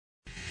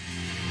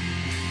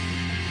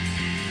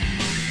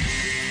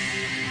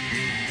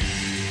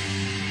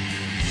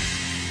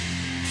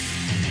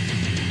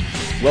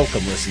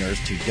Welcome, listeners,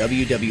 to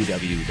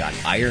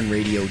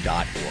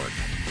www.ironradio.org,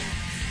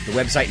 the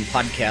website and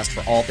podcast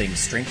for all things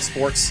strength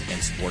sports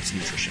and sports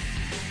nutrition.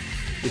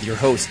 With your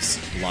hosts,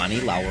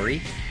 Lonnie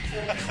Lowery.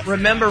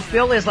 Remember,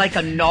 Phil is like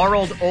a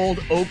gnarled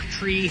old oak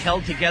tree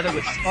held together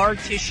with scar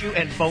tissue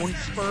and bone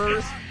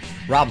spurs.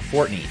 Rob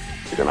Fortney.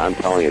 And I'm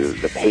telling you,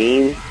 the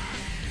pain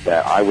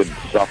that I would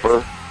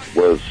suffer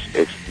was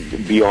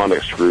beyond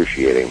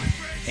excruciating.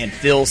 And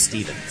Phil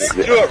Stevens.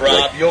 Do it,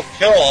 Rob. You'll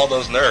kill all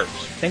those nerves.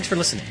 Thanks for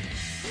listening.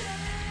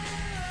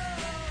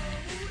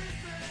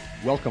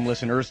 Welcome,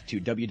 listeners, to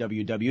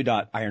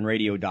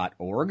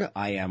www.ironradio.org.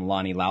 I am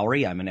Lonnie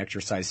Lowery. I'm an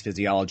exercise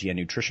physiology and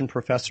nutrition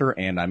professor,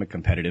 and I'm a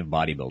competitive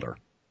bodybuilder.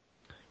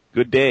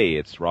 Good day.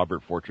 It's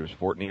Robert Fortress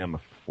Fortney. I'm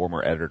a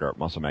former editor at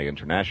Muscle Mag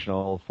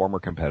International, former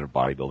competitive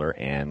bodybuilder,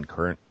 and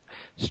current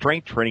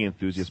strength training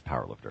enthusiast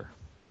powerlifter.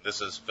 This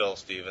is Phil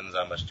Stevens.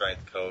 I'm a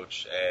strength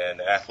coach and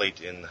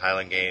athlete in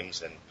Highland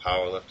Games and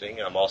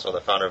powerlifting. I'm also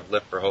the founder of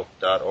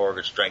liftforhope.org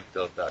and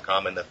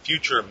strengthbuild.com and the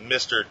future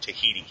Mr.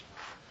 Tahiti.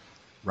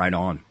 Right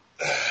on.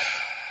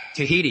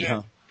 Tahiti,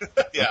 huh?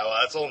 Yeah, well,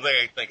 that's the only thing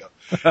I can think of.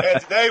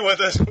 And today with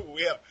us,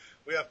 we have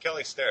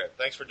Kelly Starrett.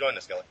 Thanks for joining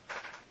us, Kelly.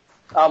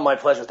 My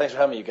pleasure. Thanks for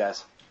having me, you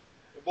guys.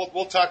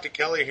 We'll talk to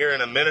Kelly here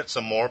in a minute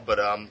some more, but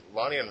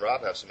Lonnie and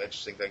Rob have some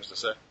interesting things to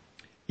say.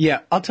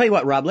 Yeah, I'll tell you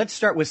what, Rob, let's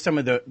start with some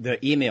of the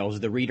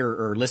emails, the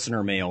reader or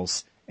listener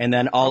mails, and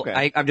then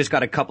I've just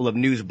got a couple of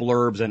news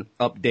blurbs and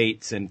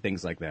updates and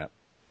things like that.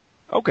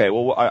 Okay,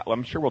 well,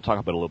 I'm sure we'll talk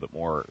about it a little bit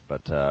more,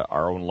 but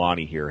our own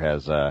Lonnie here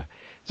has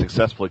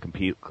successfully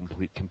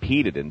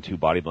competed in 2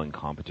 bodybuilding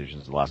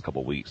competitions in the last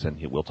couple of weeks, and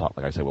we'll talk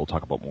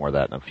about more of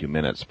that in a few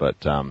minutes, but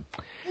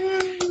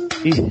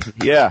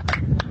yeah.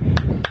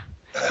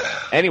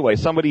 Anyway,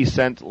 somebody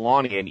sent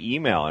Lonnie an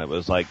email, and it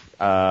was like,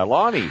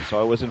 Lonnie, so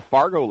I was in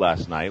Fargo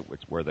last night,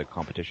 where the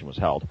competition was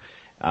held,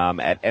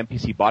 at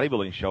NPC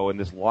Bodybuilding Show, and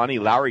this Lonnie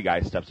Lowery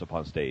guy steps up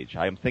on stage.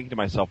 I am thinking to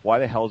myself, why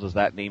the hell does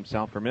that name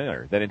sound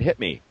familiar? Then it hit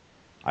me.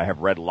 I have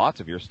read lots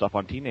of your stuff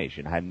on T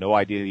Nation. I had no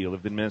idea you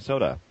lived in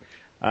Minnesota.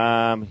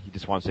 He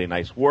just wants to say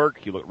nice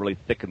work. You look really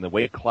thick in the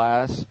weight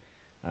class,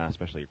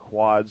 especially your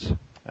quads.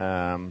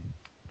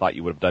 Thought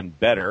you would have done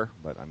better,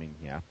 but I mean,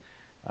 yeah.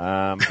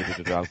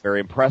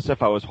 Very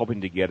impressive. I was hoping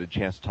to get a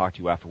chance to talk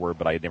to you afterward,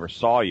 but I never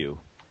saw you.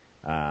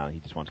 He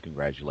just wants to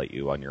congratulate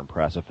you on your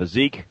impressive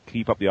physique.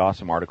 Keep up the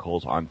awesome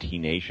articles on T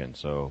Nation.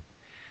 So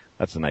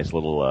that's a nice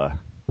little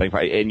thing.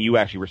 And you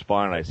actually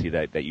responded. I see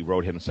that you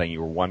wrote him saying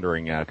you were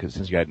wondering, because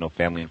since you had no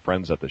family and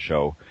friends at the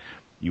show,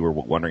 you were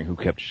wondering who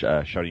kept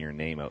shouting your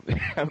name out in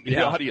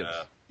the audience.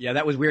 Yeah,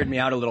 that was weirding me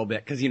out a little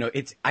bit because,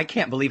 I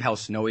can't believe how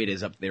snowy it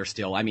is up there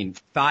still. I mean,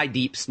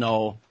 thigh-deep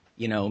snow,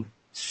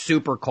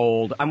 super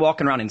cold. I'm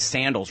walking around in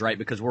sandals, right,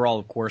 because we're all,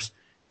 of course,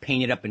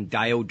 painted up in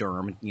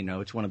Dioderm.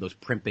 It's one of those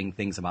primping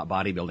things about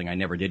bodybuilding I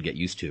never did get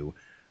used to.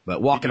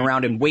 But walking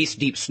around in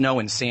waist-deep snow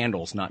in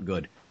sandals, not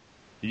good.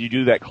 Did you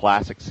do that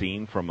classic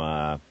scene from,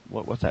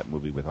 what's that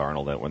movie with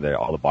Arnold when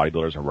all the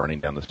bodybuilders are running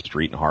down the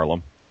street in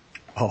Harlem?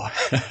 Oh.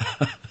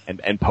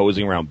 and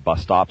posing around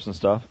bus stops and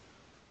stuff?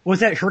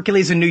 Was that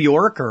Hercules in New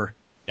York, or?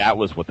 That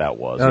was what that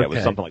was. Okay. Yeah, it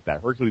was something like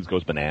that. Hercules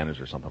Goes Bananas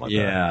or something like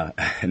that.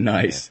 Yeah,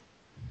 nice.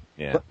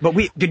 Yeah. But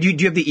do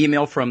you have the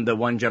email from the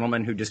one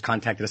gentleman who just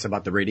contacted us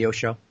about the radio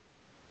show?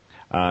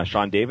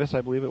 Sean Davis, I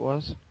believe it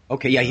was.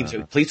 Okay, yeah, he was a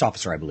police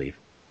officer, I believe.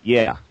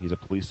 Yeah, he's a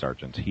police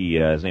sergeant.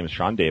 His name is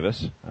Sean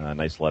Davis.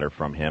 Nice letter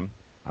from him.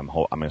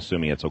 I'm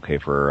assuming it's okay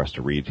for us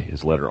to read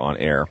his letter on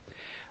air.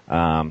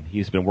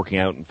 He's been working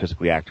out and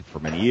physically active for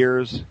many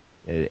years,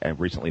 and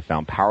recently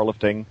found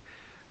powerlifting.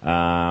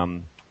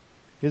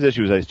 His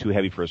issue is that he's too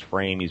heavy for his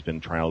frame. He's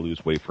been trying to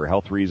lose weight for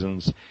health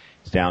reasons.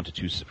 He's down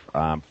to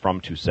from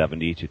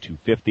 270 to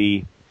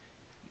 250,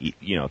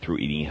 through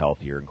eating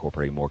healthier,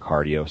 incorporating more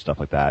cardio, stuff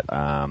like that.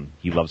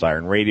 He loves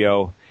Iron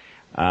Radio.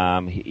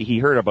 He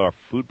heard about our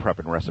food prep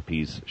and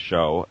recipes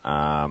show,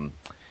 and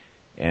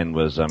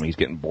he's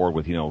getting bored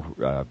with,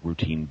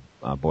 routine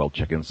boiled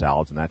chicken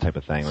salads and that type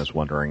of thing. I was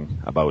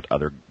wondering about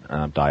other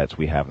diets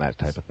we have and that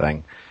type of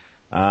thing.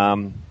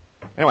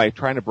 Anyway,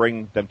 trying to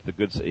bring them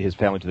to his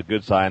family to the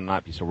good side and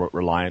not be so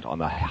reliant on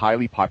the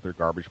highly popular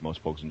garbage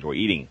most folks enjoy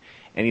eating.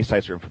 Any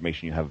sites or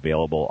information you have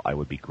available, I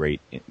would be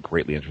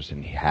greatly interested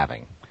in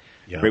having.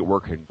 Yeah. Great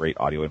work and great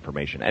audio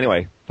information.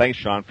 Anyway, thanks,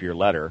 Sean, for your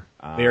letter.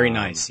 Very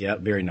nice. Yeah,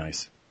 very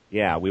nice.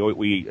 Yeah,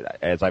 we,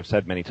 as I've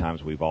said many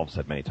times, we've all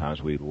said many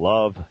times, we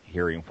love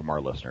hearing from our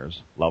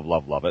listeners. Love,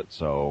 love, love it.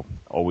 So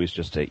always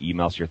just to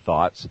email us your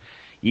thoughts.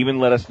 Even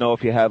let us know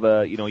if you have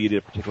you did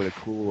a particularly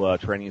cool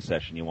training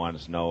session. You want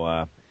us to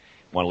know,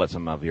 want to let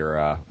some of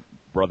your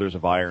brothers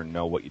of iron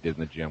know what you did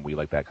in the gym. We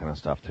like that kind of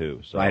stuff too.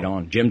 So. Right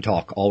on. Gym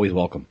talk, always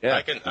welcome.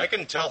 Yeah. I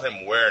can tell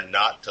him where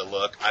not to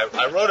look.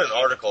 I wrote an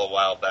article a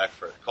while back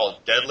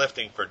called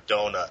Deadlifting for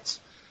Donuts.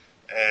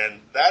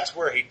 And that's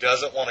where he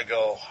doesn't want to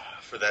go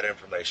for that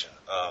information.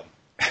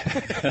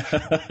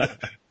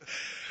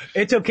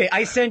 It's okay.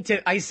 I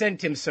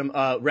sent him some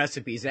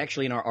recipes.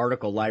 Actually, in our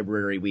article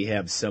library, we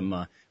have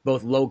some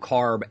both low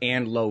carb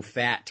and low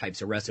fat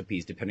types of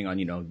recipes, depending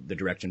on the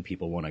direction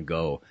people want to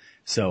go.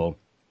 So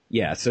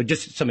yeah, so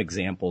just some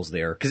examples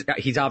there, because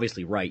he's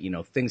obviously right. You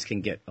know, things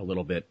can get a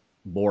little bit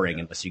boring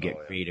unless you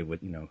get creative with,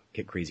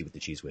 get crazy with the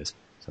Cheez Whiz.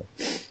 So,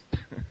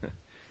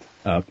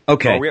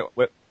 okay.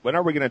 So when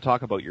are we going to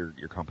talk about your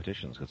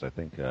competitions? Because I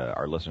think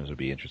our listeners would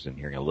be interested in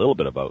hearing a little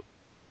bit about.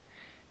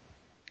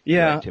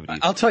 Yeah,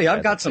 I'll tell you,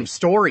 I've got some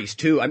stories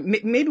too.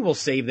 Maybe we'll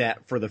save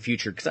that for the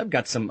future because I've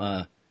got some,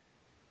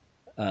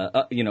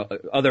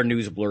 other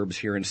news blurbs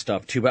here and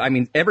stuff too. But I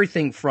mean,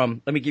 everything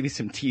from, let me give you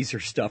some teaser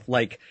stuff.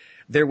 Like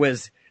there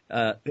was,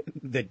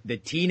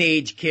 the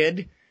teenage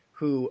kid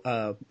who,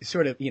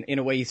 sort of, in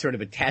a way, he sort of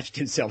attached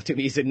himself to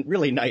me. He's a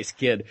really nice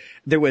kid.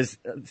 There was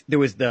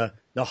the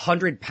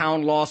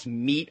 100-pound loss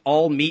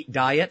all meat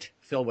diet.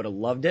 Phil would have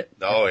loved it.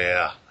 Oh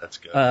yeah, that's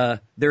good.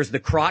 There's the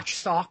crotch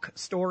sock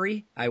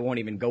story. I won't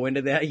even go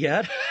into that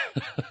yet.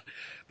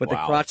 But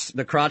wow.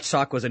 the crotch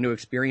sock was a new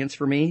experience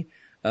for me.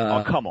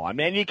 Oh, come on,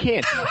 man. You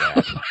can't do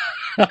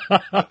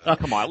that.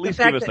 Come on, at least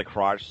give us the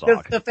crotch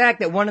sock. The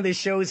fact that one of the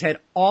shows had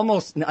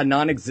almost a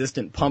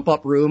non-existent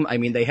pump-up room. I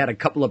mean, they had a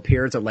couple of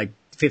pairs of like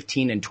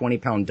 15 and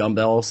 20-pound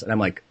dumbbells. And I'm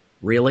like,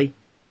 really?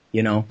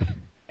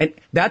 And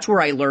that's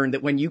where I learned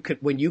that when you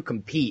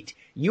compete,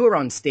 you are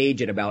on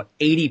stage at about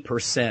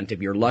 80%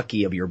 if you're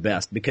lucky of your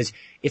best, because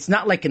it's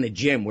not like in the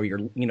gym where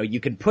you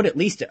can put at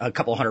least a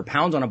couple 100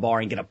 pounds on a bar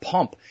and get a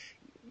pump.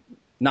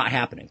 Not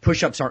happening.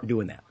 Push-ups aren't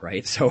doing that,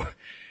 right? So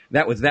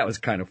that was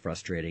kind of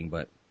frustrating,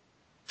 but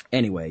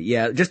anyway,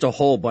 yeah, just a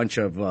whole bunch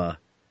of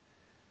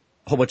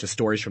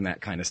stories from that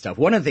kind of stuff.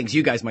 One of the things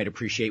you guys might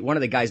appreciate, one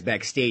of the guys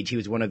backstage, he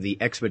was one of the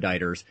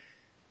expediters,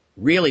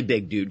 really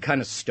big dude, kind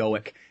of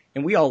stoic,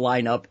 and we all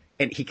line up.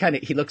 And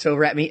he looks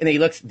over at me and then he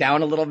looks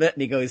down a little bit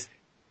and he goes,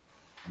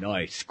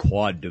 nice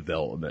quad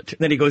development. And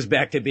then he goes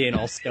back to being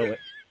all stoic.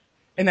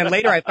 And then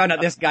later I found out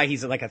this guy,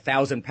 he's like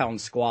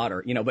 1,000-pound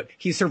squatter, but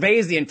he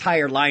surveys the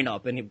entire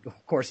lineup. And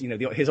of course,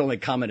 his only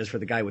comment is for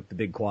the guy with the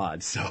big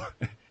quads. So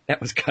that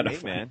was kind of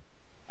fun. Man.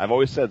 I've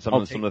always said some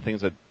of the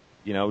things that,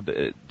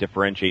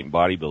 differentiate in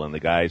bodybuilding,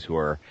 the guys who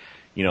are,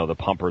 the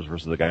pumpers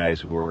versus the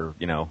guys who are,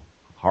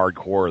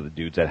 hardcore, the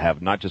dudes that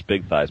have not just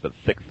big thighs, but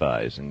thick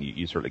thighs, and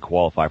you certainly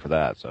qualify for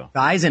that, so.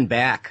 Thighs and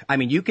back. I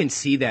mean, you can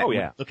see that when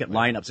you look at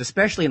lineups,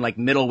 especially in like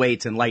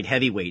middleweights and light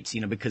heavyweights,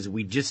 because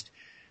we just,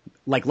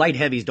 like light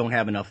heavies don't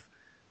have enough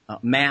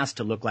mass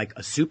to look like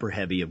a super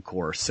heavy, of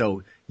course.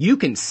 So you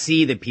can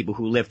see the people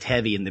who lift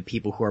heavy and the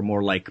people who are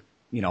more like,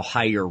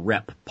 higher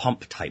rep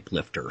pump type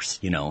lifters,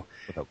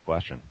 Without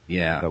question.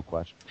 Yeah. Without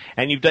question.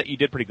 And you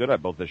did pretty good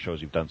at both the shows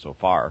you've done so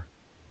far.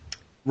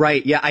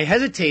 Right. Yeah. I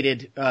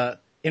hesitated,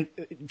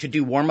 to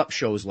do warm-up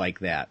shows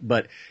like that.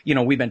 But,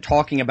 we've been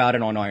talking about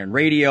it on Iron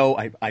Radio.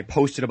 I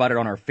posted about it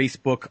on our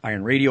Facebook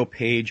Iron Radio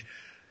page,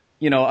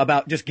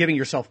 about just giving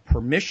yourself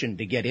permission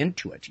to get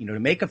into it, to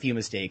make a few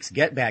mistakes,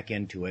 get back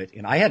into it.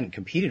 And I hadn't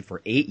competed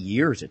for 8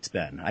 years it's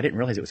been. I didn't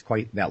realize it was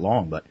quite that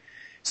long, but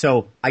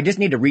so I just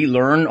need to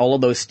relearn all of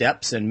those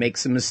steps and make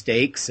some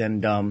mistakes.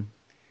 And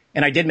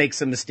I did make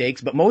some mistakes,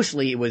 but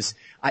mostly it was,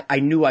 I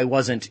knew I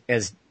wasn't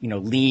as,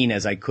 lean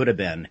as I could have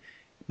been.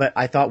 But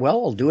I thought,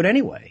 well, I'll do it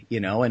anyway,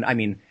 and I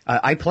mean,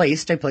 I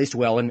placed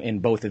well in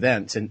both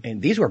events,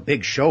 and these were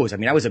big shows. I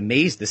mean, I was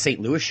amazed the St.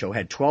 Louis show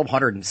had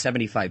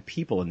 1,275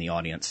 people in the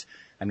audience.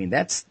 I mean,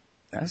 that's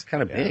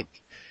kind of big.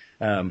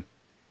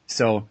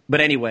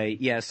 But anyway,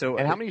 yeah, so.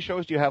 And how many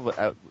shows do you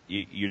have?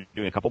 You're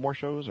doing a couple more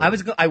shows? Or?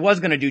 I was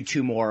going to do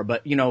 2 more,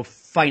 but,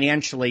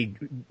 financially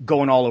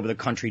going all over the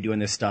country doing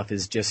this stuff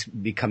is just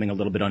becoming a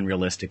little bit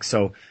unrealistic.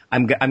 So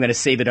I'm going to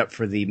save it up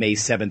for the May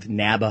 7th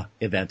NABA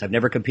event. I've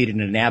never competed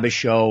in a NABA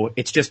show.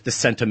 It's just the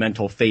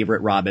sentimental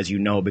favorite, Rob, as you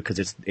know,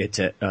 because it's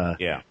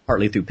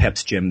partly through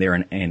Pep's Gym there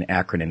in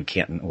Akron and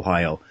Canton,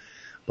 Ohio.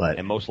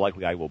 And most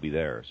likely I will be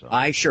there. So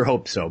I sure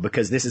hope so,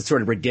 because this is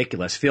sort of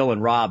ridiculous. Phil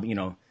and Rob,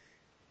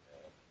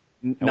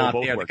 not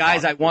there. The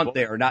guys I want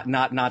there,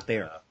 not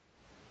there.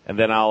 And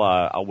then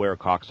I'll wear a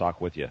cock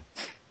sock with you.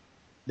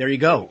 There you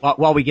go.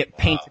 While we get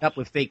painted up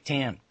with fake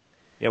tan.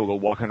 Yeah, we'll go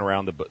walking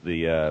around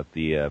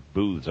the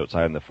booths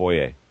outside in the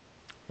foyer.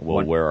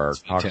 We'll wear our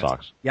cock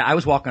socks. Yeah, I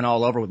was walking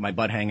all over with my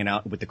butt hanging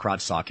out with the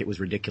crotch sock. It was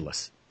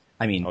ridiculous.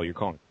 I mean. Oh, you're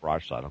calling it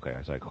crotch sock? Okay,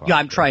 I said crotch. Yeah,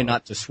 I'm trying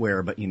not to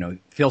swear, but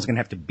Phil's gonna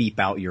have to beep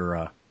out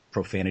your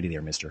profanity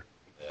there, Mister.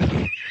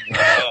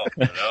 No.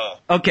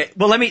 Okay,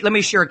 well let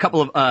me share a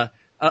couple of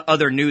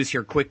other news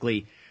here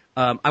quickly.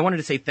 I wanted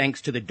to say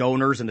thanks to the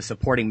donors and the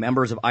supporting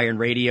members of Iron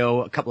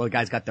Radio. A couple of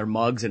guys got their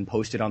mugs and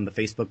posted on the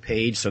Facebook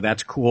page, so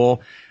that's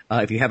cool.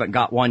 If you haven't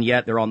got one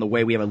yet, they're on the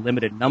way. We have a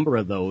limited number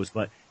of those,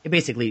 but it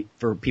basically,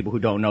 for people who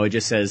don't know, it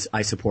just says,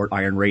 I support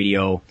Iron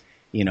Radio,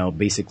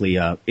 basically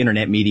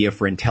internet media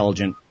for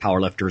intelligent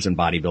powerlifters and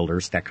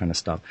bodybuilders, that kind of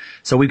stuff.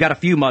 So we've got a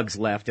few mugs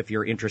left if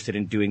you're interested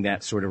in doing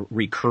that sort of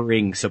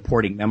recurring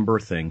supporting member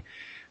thing.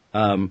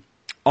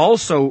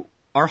 Also,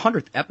 our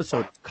 100th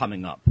episode is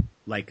coming up,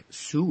 like,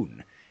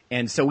 soon.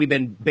 And so we've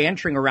been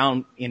bantering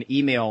around in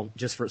email,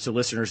 just so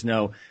listeners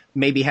know,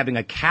 maybe having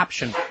a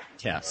caption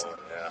test.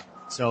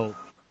 So,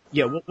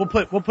 yeah, we'll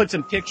put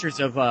some pictures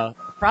of,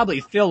 probably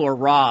Phil or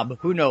Rob,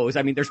 who knows?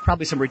 I mean, there's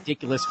probably some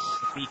ridiculous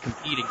me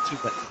competing too,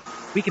 but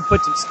we can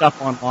put some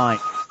stuff online.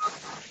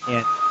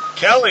 And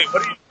Kelly,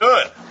 what are you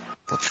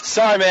doing?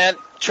 Sorry, man.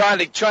 Trying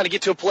to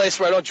get to a place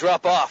where I don't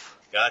drop off.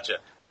 Gotcha.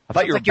 I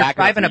thought you were like you're backing up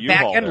driving a the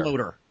back U-Haul end there.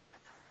 loader.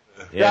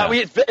 Yeah,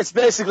 it's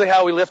basically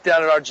how we lift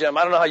down at our gym.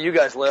 I don't know how you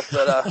guys lift,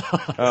 but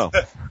Oh.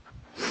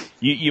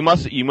 You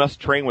must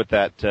train with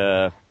that,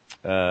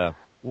 what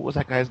was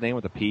that guy's name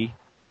with the P?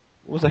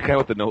 What was that guy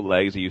with the no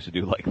legs? He used to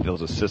do like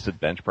those assisted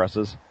bench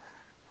presses.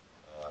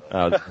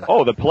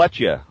 The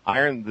Pelletier.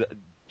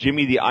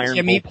 Jimmy the Iron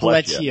Jimmy Bull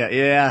Pelletier. Pelletier,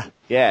 yeah.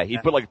 Yeah,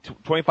 he'd put like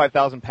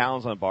 25,000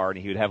 pounds on a bar and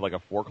he would have like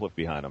a forklift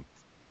behind him.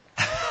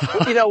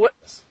 you know what?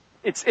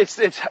 It's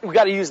we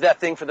got to use that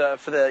thing for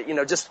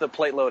the just the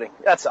plate loading.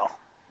 That's all.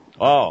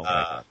 Oh,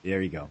 okay.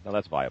 There you go. Now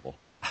that's viable.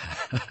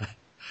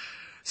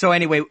 So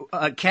anyway,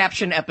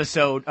 caption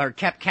episode or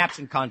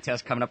caption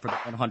contest coming up for the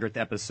 100th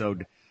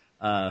episode.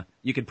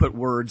 You can put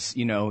words,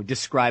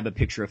 describe a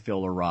picture of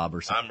Phil or Rob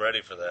or something. I'm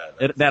ready for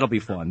that. That'll be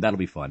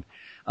fun.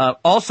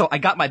 Also, I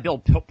got my Bill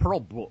Pearl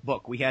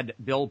book. We had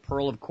Bill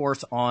Pearl, of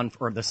course, on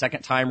for the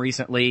second time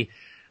recently.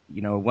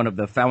 One of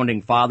the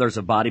founding fathers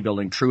of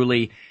bodybuilding,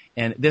 truly.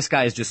 And this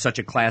guy is just such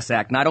a class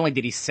act. Not only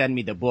did he send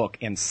me the book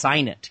and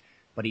sign it,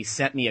 but he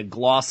sent me a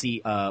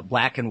glossy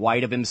black and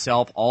white of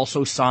himself,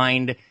 also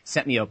signed,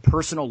 sent me a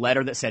personal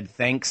letter that said,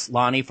 thanks,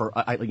 Lonnie, for,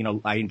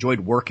 I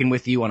enjoyed working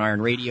with you on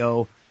Iron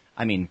Radio.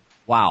 I mean,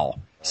 wow.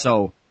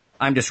 So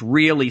I'm just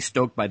really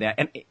stoked by that.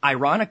 And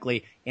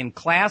ironically, in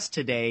class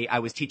today, I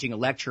was teaching a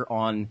lecture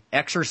on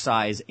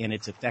exercise and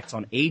its effects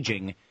on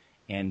aging,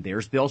 and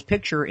there's Bill's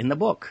picture in the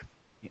book.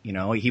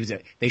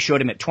 They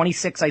showed him at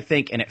 26, I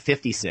think, and at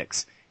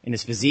 56. And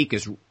his physique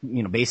is,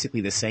 basically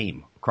the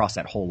same across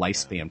that whole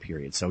lifespan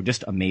period. So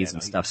just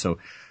amazing stuff. So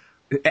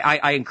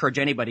I encourage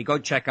anybody, go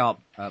check out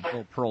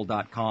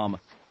BillPearl.com.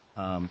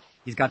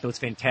 He's got those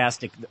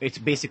fantastic, it's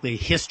basically a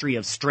history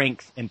of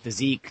strength and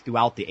physique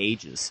throughout the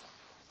ages.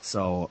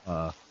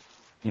 So,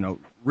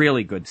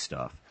 really good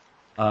stuff.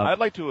 I'd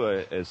like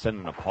to send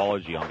an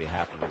apology on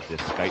behalf of this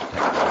Skype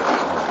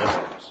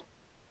technology.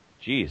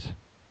 Jeez.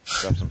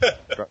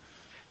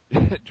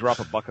 Drop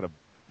a bucket of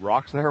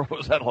rocks there? What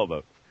was that all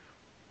about?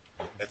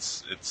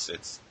 It's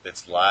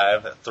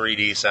live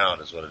 3D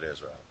sound is what it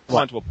is, Rob. I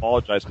want to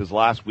apologize because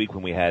last week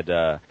when we had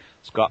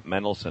Scott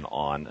Mendelson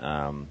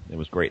on, it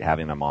was great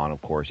having him on.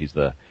 Of course, he's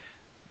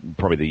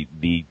probably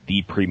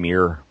the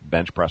premier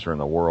bench presser in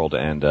the world,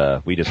 and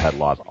we just had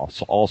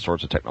all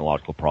sorts of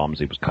technological problems.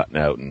 He was cutting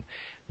out, and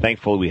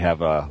thankfully we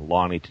have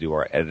Lonnie to do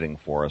our editing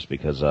for us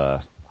because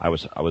I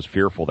was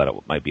fearful that it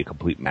might be a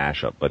complete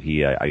mashup, but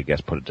he I guess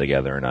put it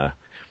together in a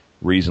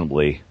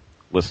reasonably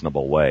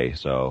listenable way.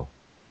 So.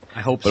 I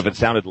hope so. But if it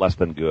sounded less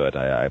than good,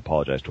 I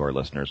apologize to our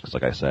listeners because,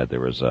 like I said, there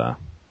was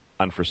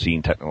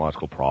unforeseen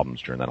technological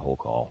problems during that whole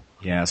call.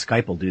 Yeah,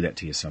 Skype will do that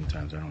to you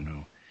sometimes. I don't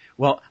know.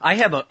 Well, I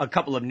have a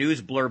couple of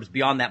news blurbs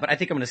beyond that, but I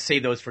think I'm going to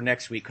save those for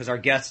next week because our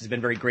guest has been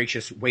very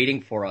gracious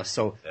waiting for us.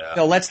 So,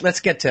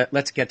 let's get to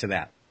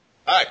that.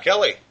 Hi,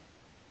 Kelly.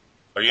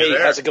 Are you there?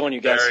 Hey, how's it going,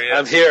 you guys? There he is.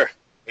 I'm here.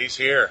 He's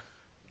here.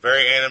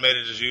 Very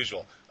animated as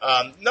usual.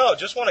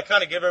 Just want to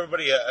kind of give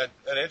everybody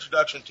an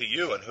introduction to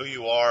you and who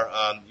you are.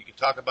 You can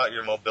talk about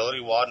your mobility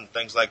WOD and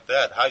things like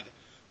that.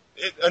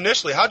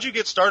 Initially, how'd you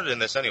get started in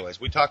this anyways?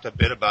 We talked a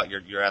bit about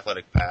your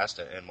athletic past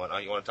and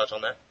whatnot. You want to touch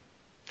on that?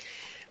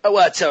 Well,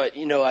 I tell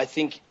you, I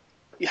think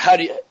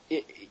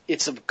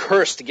it's a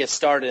curse to get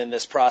started in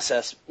this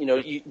process.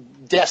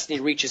 Destiny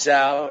reaches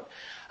out.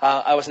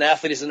 I was an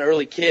athlete as an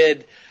early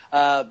kid.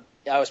 I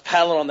was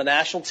paddling on the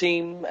national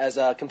team as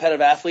a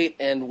competitive athlete,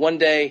 and one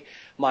day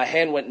my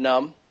hand went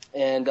numb,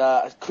 and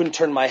I couldn't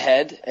turn my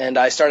head, and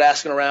I started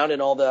asking around,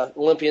 and all the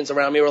Olympians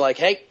around me were like,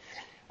 hey,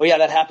 well, yeah,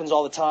 that happens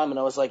all the time. And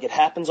I was like, it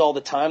happens all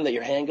the time that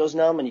your hand goes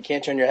numb and you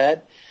can't turn your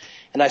head?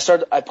 And I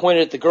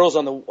pointed at the girls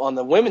on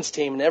the women's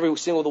team, and every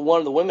single one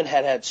of the women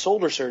had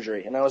shoulder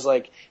surgery. And I was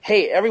like,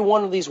 hey, every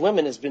one of these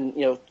women has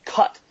been,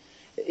 cut.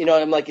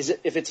 I'm like,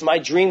 if it's my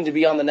dream to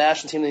be on the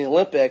national team in the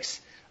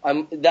Olympics,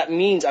 that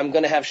means I'm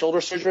going to have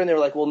shoulder surgery. And they were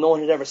like, well, no one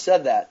had ever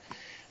said that.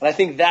 And I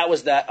think that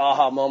was that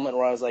aha moment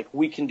where I was like,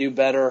 we can do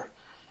better.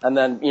 And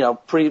then,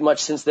 pretty much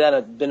since then,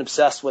 I've been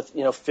obsessed with,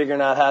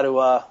 figuring out how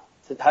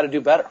to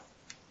do better.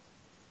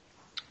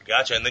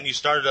 Gotcha. And then you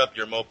started up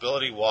your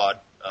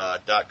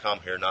mobilitywod.com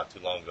here not too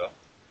long ago.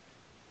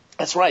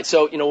 That's right.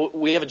 So,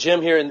 we have a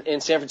gym here in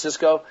San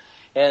Francisco,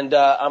 and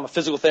I'm a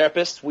physical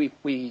therapist.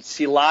 We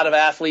see a lot of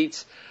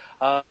athletes.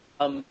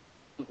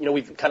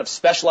 We've kind of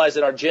specialized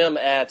at our gym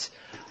at,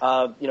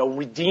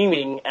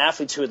 redeeming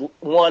athletes who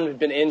had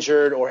been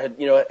injured or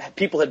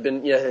people had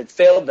been, had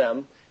failed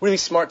them. Really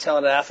smart,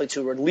 talented athletes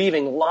who were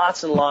leaving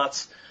lots and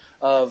lots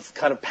of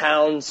kind of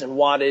pounds and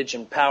wattage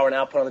and power and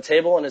output on the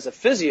table. And as a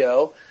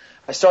physio,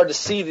 I started to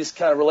see this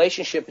kind of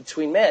relationship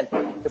between men.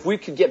 If we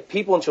could get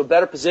people into a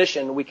better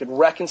position, we could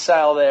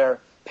reconcile their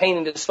pain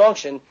and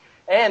dysfunction,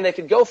 and they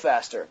could go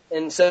faster.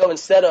 And so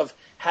instead of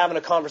having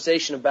a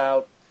conversation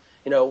about,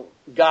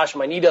 gosh,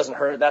 my knee doesn't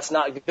hurt, that's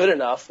not good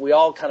enough. We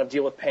all kind of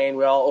deal with pain.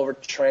 We all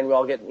overtrain. We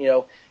all get,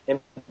 in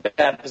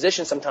bad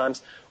positions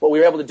sometimes. What we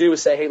were able to do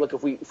is say, hey, look,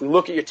 if we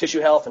look at your tissue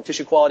health and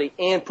tissue quality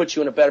and put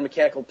you in a better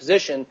mechanical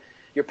position,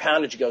 your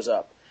poundage goes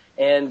up.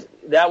 And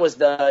that was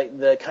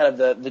the kind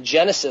of the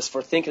genesis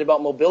for thinking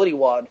about Mobility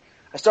WOD.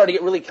 I started to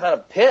get really kind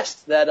of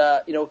pissed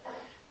that,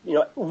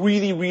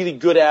 really, really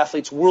good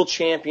athletes, world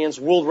champions,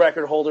 world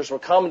record holders were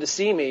coming to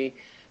see me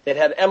that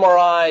had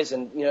MRIs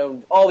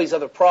and, all these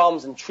other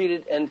problems and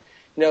treated, and,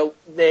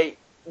 they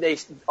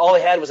all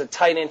they had was a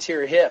tight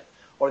anterior hip,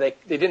 or they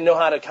didn't know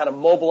how to kind of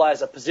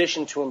mobilize a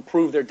position to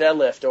improve their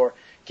deadlift or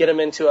get them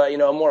into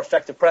a more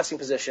effective pressing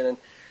position. And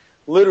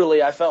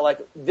literally I felt like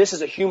this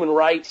is a human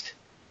right.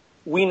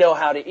 We know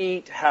how to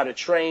eat, how to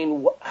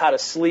train, how to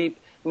sleep.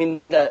 I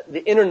mean,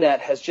 the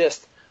internet has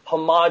just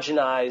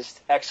homogenized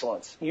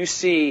excellence. You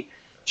see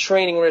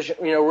training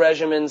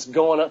regimens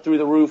going up through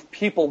the roof.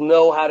 People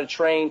know how to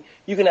train.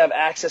 You can have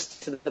access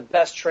to the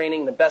best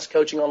training, the best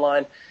coaching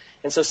online.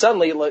 And so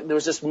suddenly there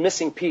was this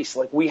missing piece.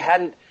 Like we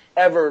hadn't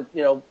ever,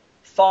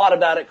 thought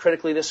about it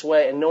critically this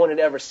way, and no one had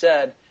ever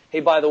said, hey,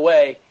 by the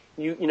way,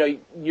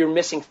 you're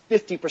missing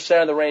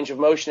 50% of the range of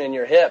motion in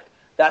your hip.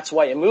 That's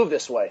why you move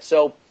this way.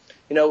 So,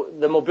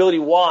 the Mobility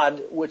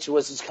WOD, which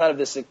was kind of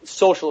this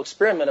social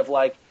experiment of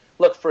like,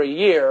 look, for a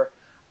year,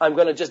 I'm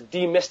going to just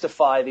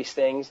demystify these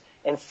things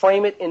and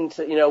frame it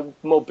into,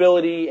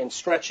 mobility and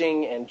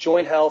stretching and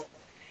joint health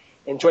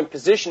and joint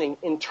positioning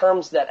in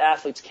terms that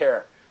athletes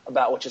care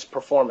about, which is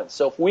performance.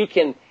 So if we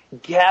can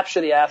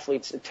capture the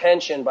athlete's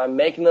attention by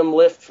making them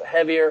lift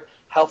heavier,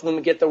 helping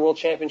them get the world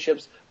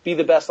championships, be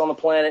the best on the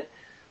planet,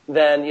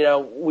 then,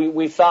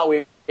 we thought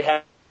we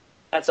had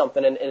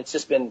something, and it's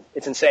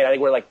insane. I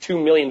think we're like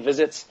 2 million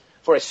visits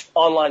for an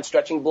online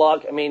stretching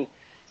blog. I mean,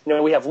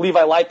 we have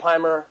Levi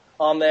Leipheimer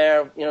on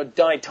there,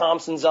 Donnie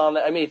Thompson's on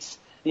there. I mean, it's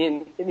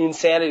the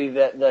insanity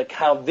that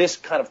how this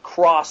kind of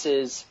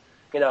crosses,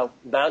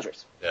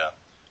 boundaries. Yeah.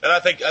 And I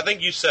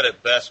think you said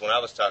it best when I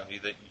was talking to you,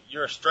 that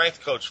you're a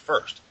strength coach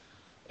first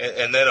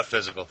and then a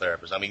physical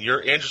therapist. I mean, you're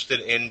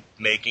interested in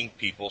making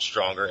people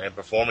stronger and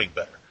performing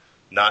better,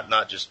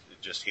 not just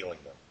healing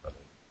them. I mean.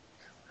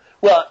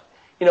 Well,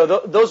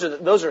 those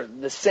are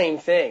the same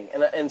thing,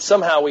 and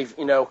somehow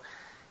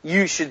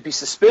you should be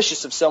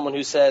suspicious of someone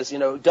who says,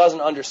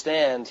 doesn't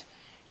understand,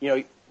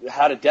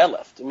 how to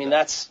deadlift. I mean,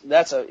 that's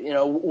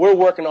we're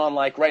working on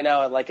like right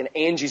now like an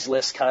Angie's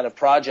List kind of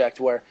project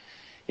where,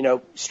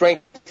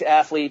 strength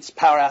athletes,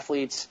 power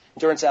athletes,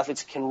 endurance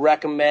athletes can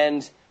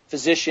recommend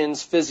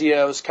physicians,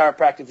 physios,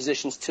 chiropractic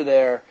physicians to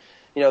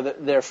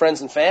their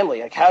friends and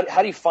family. Like how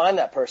do you find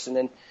that person?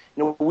 And,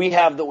 we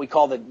have what we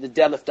call the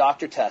deadlift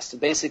doctor test. It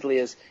basically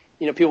is,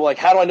 people are like,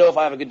 how do I know if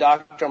I have a good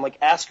doctor? I'm like,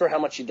 ask her how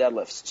much she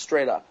deadlifts,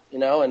 straight up,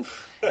 and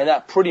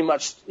that pretty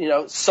much,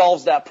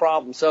 solves that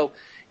problem. So,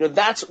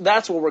 that's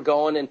where we're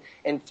going,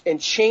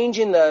 and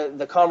changing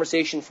the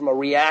conversation from a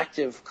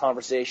reactive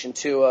conversation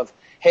to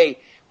hey,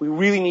 we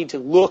really need to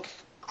look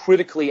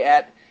critically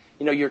at,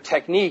 your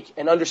technique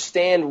and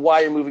understand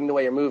why you're moving the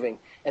way you're moving.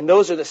 And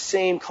those are the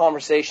same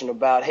conversation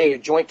about, hey, your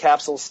joint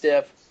capsule is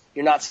stiff,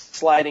 you're not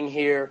sliding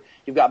here,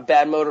 you've got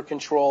bad motor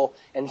control,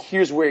 and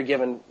here's where you're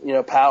given,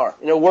 power.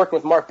 Working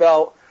with Mark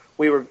Bell,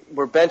 we're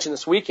benching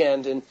this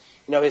weekend, and,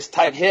 his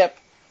tight hip,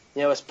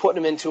 is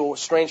putting him into a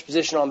strange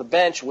position on the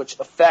bench, which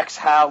affects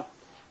how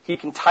he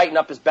can tighten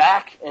up his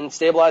back and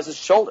stabilize his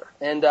shoulder.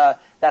 And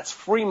that's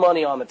free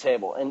money on the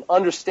table. And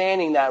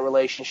understanding that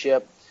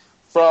relationship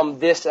from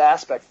this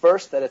aspect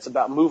first, that it's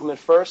about movement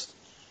first,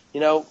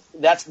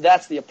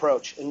 that's the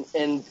approach.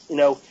 And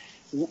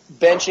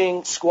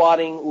benching,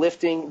 squatting,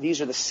 lifting,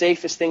 these are the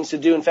safest things to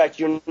do. In fact,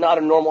 you're not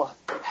a normal,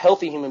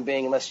 healthy human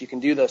being unless you can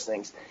do those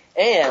things.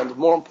 And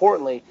more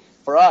importantly,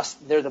 for us,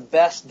 they're the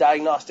best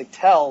diagnostic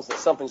tells that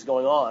something's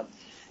going on.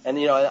 And,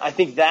 I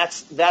think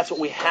that's what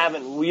we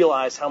haven't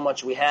realized how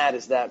much we had,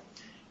 is that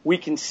we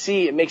can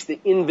see, it makes the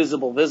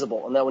invisible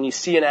visible. And that when you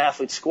see an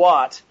athlete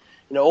squat,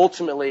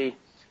 ultimately,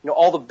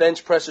 all the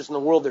bench pressers in the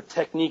world, their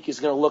technique is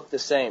going to look the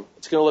same.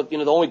 It's going to look,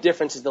 the only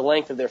difference is the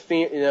length of their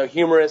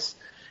humerus,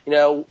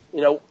 kind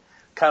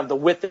of the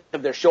width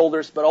of their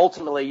shoulders, but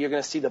ultimately you're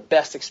going to see the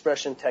best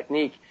expression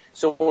technique.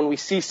 So when we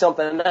see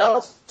something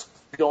else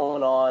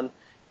going on,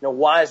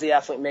 why is the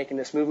athlete making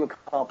this movement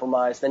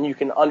compromise? Then you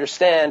can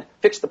understand,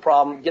 fix the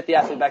problem, get the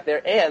athlete back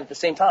there, and at the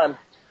same time,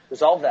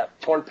 resolve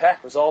that torn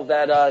pec, resolve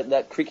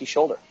that creaky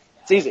shoulder.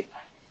 It's easy.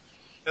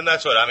 And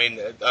that's what, I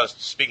was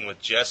speaking with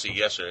Jesse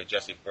yesterday,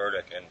 Jesse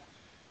Burdick, and,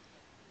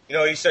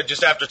 he said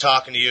just after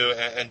talking to you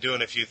and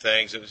doing a few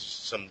things, it was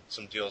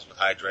some deals with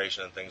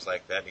hydration and things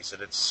like that, and he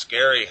said it's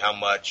scary how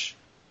much,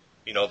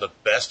 the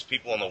best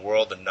people in the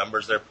world, the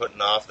numbers they're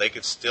putting off, they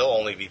could still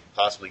only be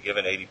possibly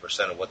given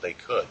 80% of what they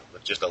could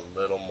with just a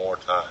little more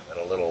time and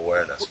a little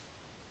awareness.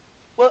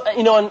 Well,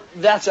 and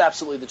that's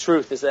absolutely the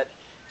truth, is that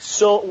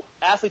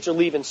athletes are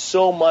leaving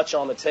so much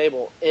on the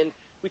table, and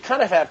we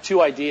kind of have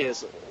two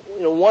ideas.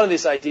 One of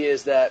these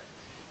ideas that,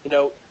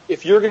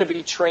 if you're going to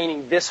be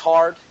training this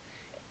hard,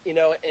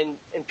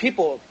 and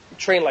people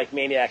train like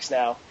maniacs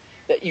now,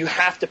 that you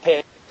have to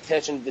pay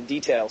attention to the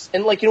details.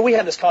 And we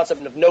have this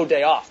concept of no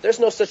day off. There's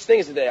no such thing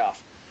as a day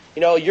off.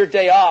 Your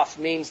day off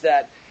means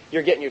that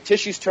you're getting your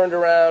tissues turned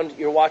around,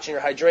 you're watching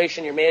your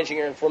hydration, you're managing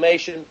your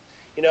inflammation,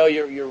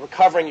 you're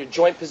recovering your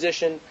joint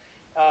position.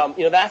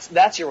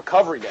 that's your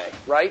recovery day,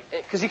 right?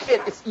 Because you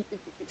can't.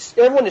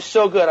 Everyone is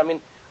so good. I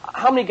mean,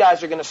 how many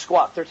guys are going to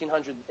squat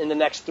 1,300 in the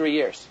next 3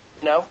 years?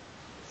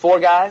 4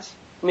 guys.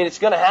 I mean, it's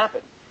going to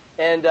happen.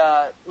 And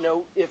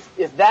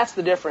if that's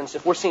the difference,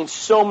 if we're seeing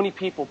so many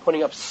people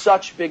putting up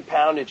such big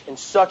poundage and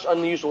such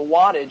unusual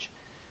wattage,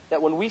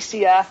 that when we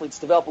see athletes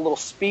develop a little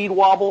speed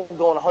wobble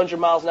going 100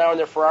 miles an hour in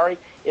their Ferrari,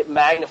 it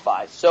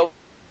magnifies. So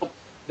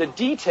the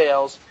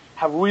details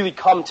have really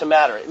come to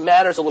matter. It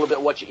matters a little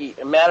bit what you eat.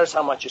 It matters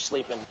how much you're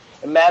sleeping.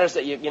 It matters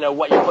that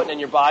what you're putting in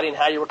your body and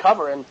how you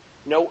recover. And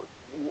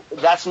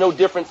that's no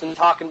different than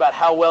talking about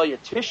how well your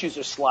tissues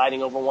are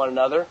sliding over one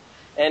another.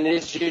 And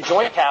it's your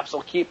joint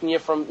capsule keeping you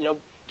from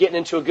getting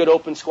into a good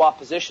open squat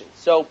position.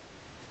 So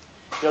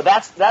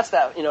that's that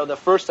the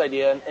first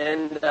idea.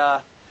 And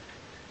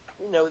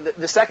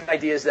the second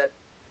idea is that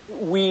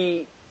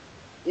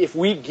if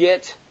we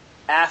get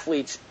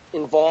athletes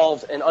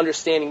involved and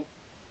understanding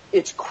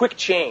it's quick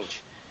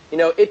change.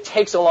 It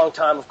takes a long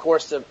time, of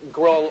course, to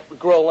grow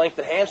a length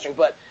of hamstring,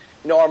 but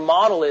our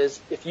model is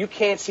if you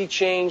can't see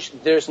change,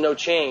 there's no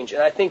change.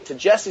 And I think to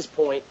Jesse's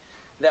point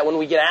that when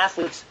we get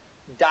athletes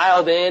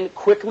dialed in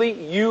quickly,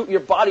 your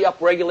body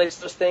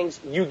upregulates those things.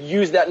 You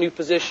use that new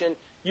position.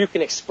 You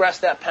can express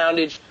that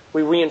poundage.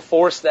 We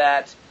reinforce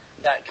that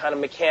kind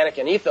of mechanic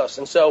and ethos.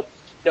 And so,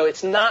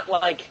 it's not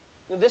like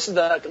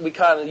we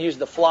kind of use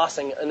the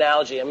flossing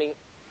analogy. I mean,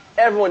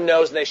 everyone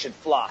knows they should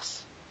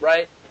floss,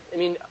 right? I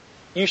mean,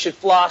 you should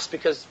floss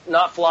because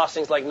not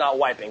flossing is like not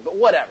wiping, but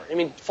whatever. I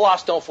mean,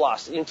 floss, don't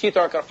floss. Your teeth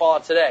aren't going to fall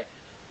out today.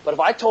 But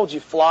if I told you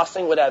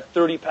flossing would add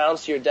 30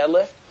 pounds to your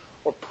deadlift,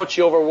 or put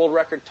you over a world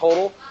record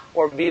total,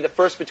 or be the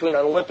first between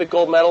an Olympic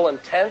gold medal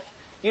and 10th,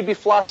 you'd be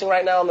flossing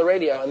right now on the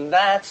radio. And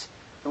that's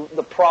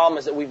the problem,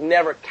 is that we've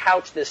never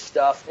couched this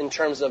stuff in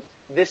terms of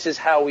this is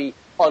how we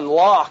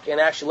unlock and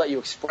actually let you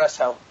express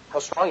how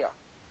strong you are.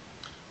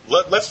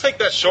 Let's take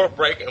that short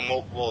break, and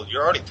we'll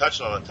you're already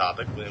touching on the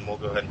topic, and we'll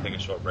go ahead and take a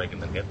short break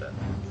and then hit that.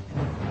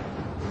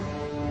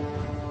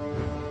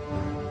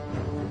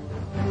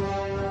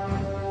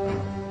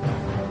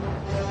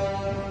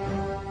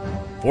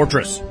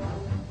 Fortress,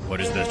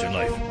 what is best in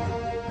life?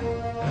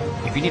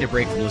 If you need a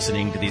break from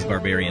listening to these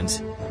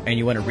barbarians and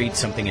you want to read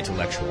something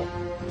intellectual,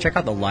 check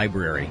out the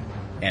library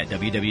at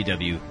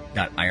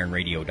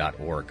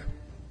www.ironradio.org.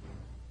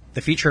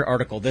 The featured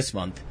article this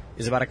month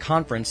is about a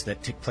conference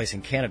that took place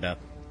in Canada,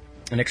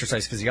 an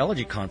exercise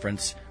physiology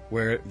conference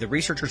where the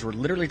researchers were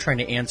literally trying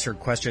to answer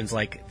questions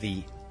like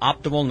the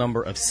optimal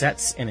number of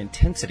sets and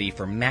intensity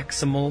for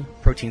maximal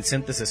protein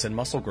synthesis and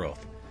muscle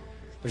growth.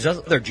 There's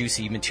other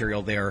juicy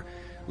material there,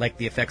 like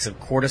the effects of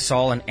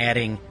cortisol and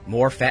adding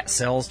more fat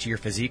cells to your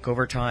physique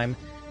over time,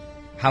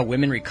 how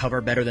women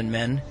recover better than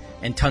men,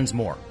 and tons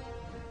more.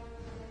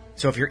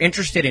 So if you're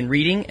interested in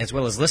reading as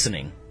well as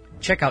listening,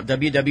 check out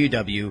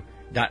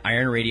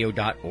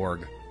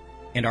www.ironradio.org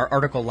and our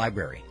article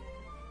library.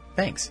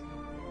 Thanks.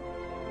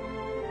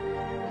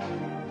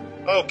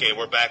 Okay,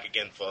 we're back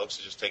again, folks.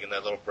 Just taking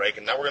that little break,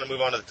 and now we're going to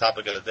move on to the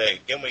topic of the day.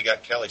 Again, we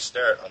got Kelly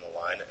Starrett on the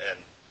line, and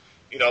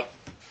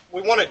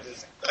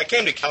I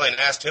came to Kelly and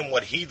asked him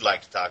what he'd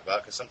like to talk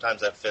about, because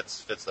sometimes that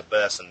fits the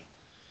best. And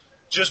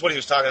just what he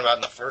was talking about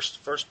in the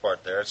first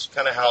part there, it's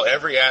kind of how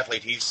every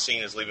athlete he's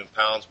seen is leaving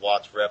pounds,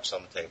 watts, reps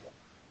on the table,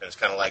 and it's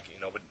kind of like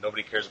but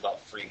nobody cares about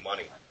free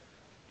money.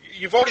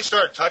 You've already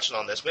started touching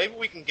on this. Maybe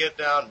we can get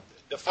down,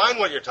 define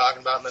what you're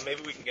talking about, and then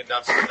maybe we can get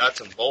down to the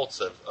nuts and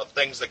bolts of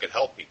things that could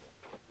help people.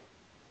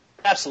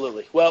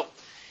 Absolutely. Well,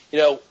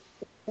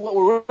 what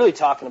we're really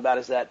talking about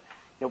is that,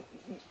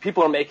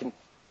 people are making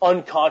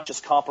unconscious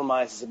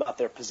compromises about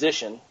their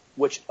position,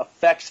 which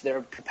affects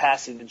their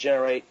capacity to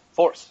generate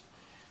force.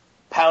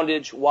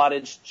 Poundage,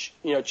 wattage,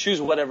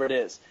 choose whatever it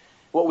is.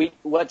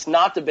 What's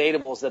not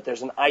debatable is that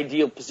there's an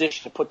ideal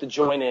position to put the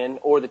joint in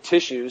or the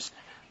tissues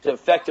to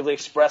effectively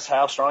express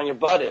how strong your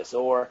butt is,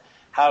 or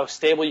how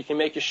stable you can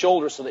make your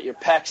shoulders so that your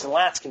pecs and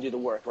lats can do the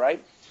work,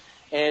 right?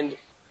 And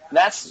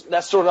that's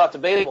sort of not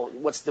debatable.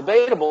 What's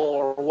debatable,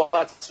 or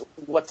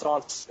what's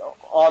on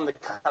the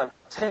kind of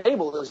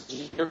table,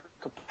 is your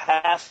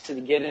capacity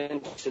to get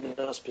into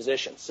those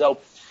positions. So,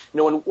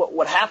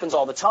 what happens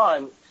all the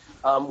time,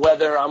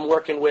 whether I'm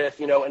working with,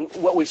 and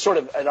what we sort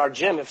of at our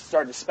gym have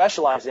started to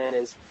specialize in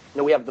is,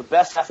 we have the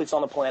best athletes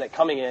on the planet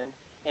coming in,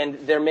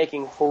 and they're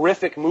making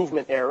horrific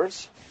movement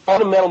errors,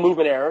 fundamental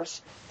movement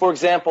errors. For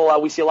example,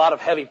 we see a lot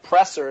of heavy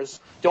pressers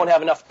don't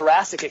have enough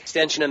thoracic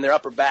extension in their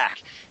upper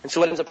back. And so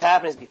what ends up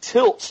happening is they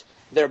tilt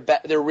their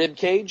rib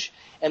cage,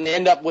 and they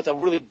end up with a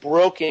really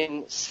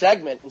broken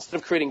segment instead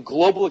of creating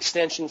global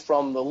extension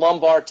from the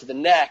lumbar to the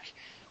neck,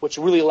 which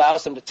really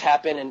allows them to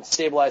tap in and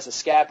stabilize the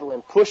scapula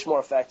and push more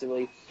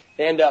effectively.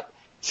 They end up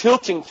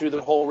tilting through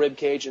the whole rib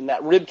cage, and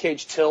that rib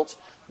cage tilt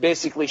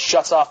basically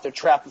shuts off their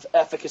trap of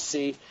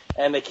efficacy,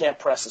 and they can't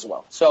press as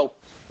well. So,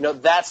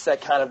 that's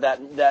that kind of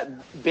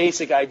that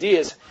basic idea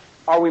is,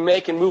 are we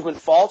making movement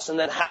faults? And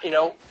then,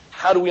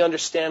 how do we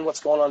understand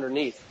what's going on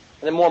underneath?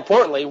 And then more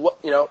importantly,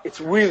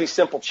 it's really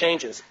simple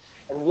changes.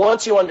 And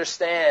once you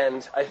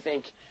understand, I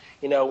think,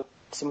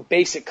 some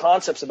basic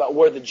concepts about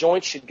where the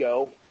joint should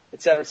go,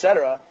 et cetera, et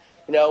cetera.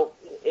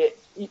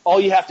 All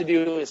you have to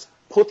do is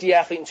put the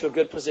athlete into a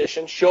good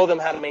position, show them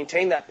how to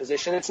maintain that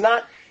position. It's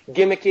not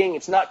gimmicking.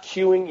 It's not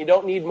cueing. You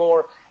don't need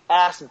more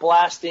ass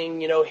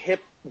blasting,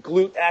 hip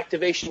glute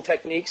activation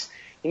techniques.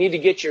 You need to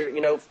get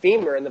your,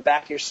 femur in the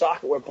back of your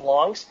socket where it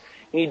belongs.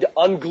 You need to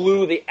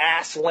unglue the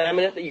ass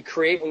laminate that you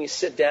create when you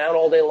sit down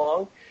all day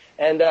long.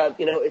 And,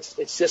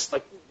 it's just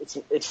like,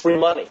 it's free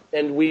money.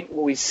 And what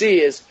we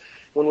see is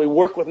when we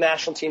work with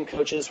national team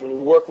coaches, when we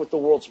work with the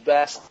world's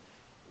best,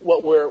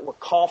 what we're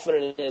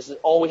confident in is that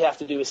all we have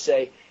to do is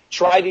say,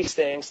 try these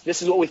things.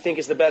 This is what we think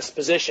is the best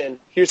position.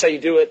 Here's how you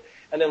do it.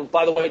 And then,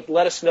 by the way,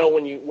 let us know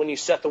when you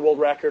set the world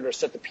record or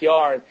set the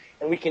PR,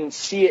 and we can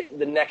see it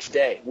the next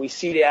day. We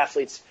see the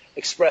athletes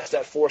express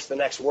that force the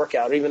next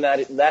workout, or even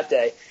that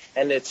day.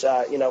 And it's,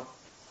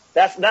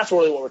 that's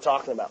really what we're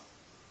talking about.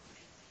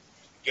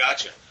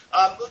 Gotcha.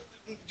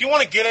 Do you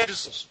want to get into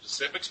some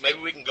specifics? Maybe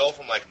we can go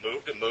from like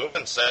move to move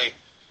and say,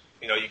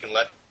 you can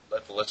let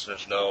the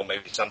listeners know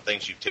maybe some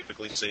things you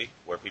typically see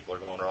where people are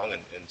going wrong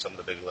in some of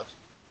the big lifts.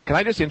 Can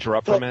I just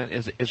interrupt for a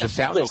minute? Is the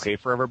sound okay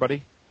for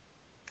everybody?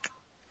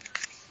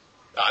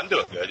 I'm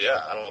doing good,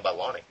 yeah. I don't know about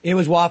Lonnie. It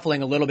was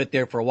waffling a little bit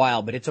there for a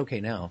while, but it's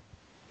okay now.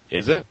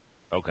 Is it?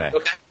 Okay.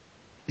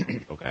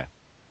 Okay.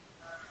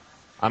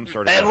 I'm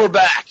sort of. And we're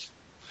back.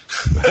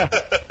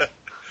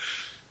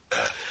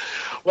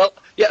 Well,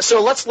 yeah.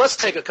 So let's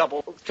take a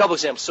couple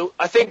examples. So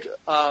I think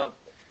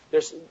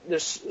there's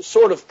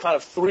sort of kind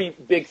of three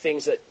big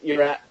things that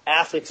your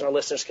athletes and our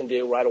listeners can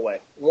do right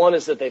away. One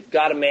is that they've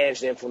got to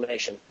manage the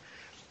inflammation.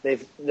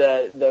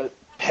 The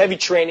heavy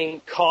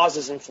training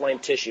causes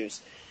inflamed tissues.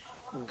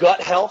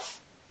 Gut health,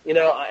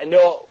 I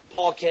know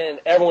Paul Ken,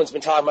 everyone's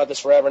been talking about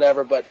this forever and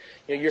ever, but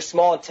your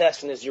small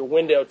intestine is your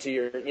window to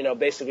your,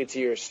 basically to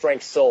your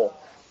strength soul.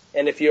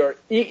 And if you're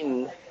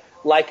eaten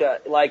like a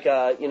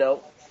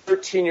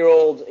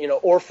 13-year-old,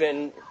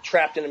 orphan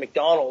trapped in a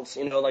McDonald's,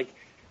 like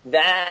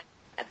that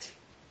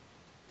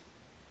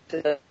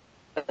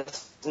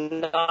does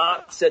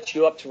not set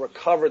you up to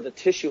recover the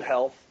tissue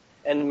health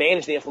and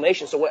manage the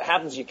inflammation. So what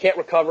happens is you can't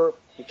recover,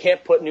 you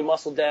can't put new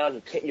muscle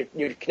down,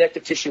 your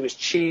connective tissue is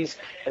cheese,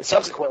 and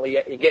subsequently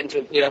you get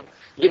into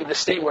the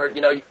state where,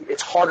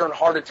 it's harder and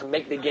harder to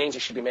make the gains you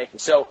should be making.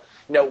 So,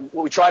 what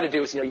we try to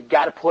do is, you've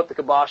got to put the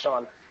kibosh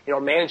on,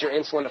 manage your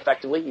insulin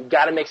effectively. You've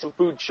got to make some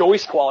food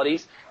choice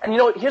qualities. And,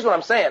 here's what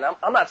I'm saying.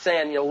 I'm not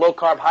saying, low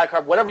carb, high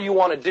carb, whatever you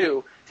want to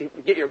do to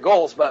get your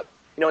goals, but,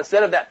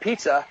 instead of that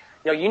pizza,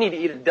 you need to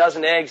eat a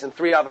dozen eggs and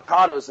 3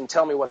 avocados and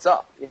tell me what's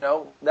up.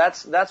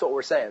 That's what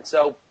we're saying.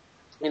 So,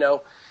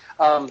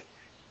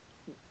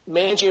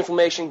 manage your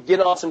inflammation,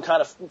 get on some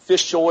kind of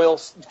fish oil,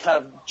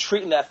 kind of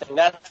treating that thing.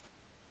 That's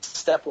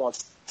step one.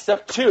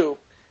 Step two,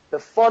 the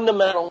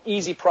fundamental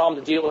easy problem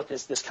to deal with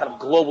is this kind of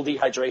global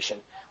dehydration.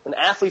 When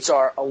athletes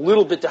are a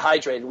little bit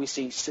dehydrated, we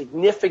see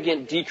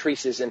significant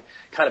decreases in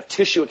kind of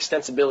tissue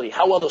extensibility,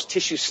 how well those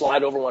tissues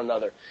slide over one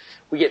another.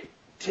 We get,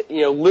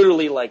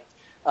 literally like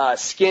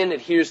skin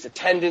adheres to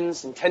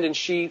tendons and tendon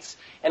sheaths,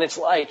 and it's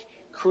like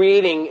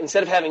creating,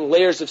 instead of having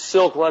layers of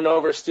silk run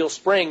over steel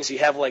springs, you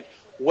have like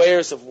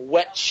layers of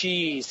wet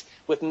cheese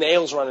with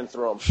nails running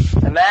through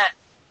them. And that,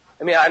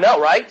 I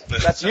know, right?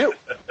 That's you.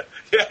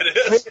 Yeah,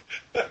 it is.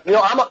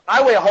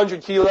 I weigh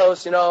 100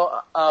 kilos,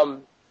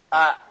 my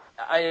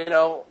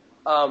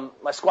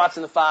squat's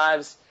in the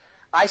 5s.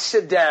 I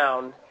sit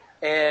down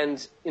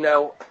and,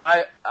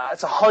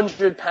 it's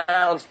 100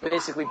 pounds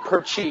basically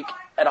per cheek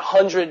at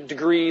 100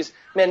 degrees.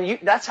 Man,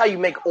 that's how you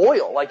make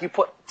oil. Like you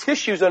put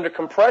tissues under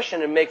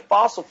compression and make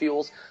fossil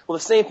fuels. Well,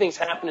 the same thing's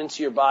happening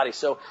to your body.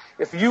 So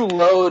if you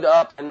load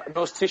up and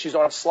those tissues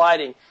aren't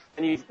sliding,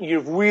 and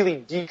you've really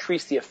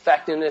decreased the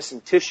effectiveness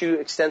and tissue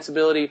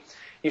extensibility.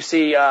 You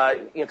see,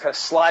 kind of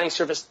sliding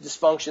surface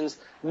dysfunctions.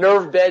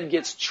 Nerve bed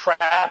gets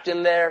trapped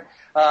in there,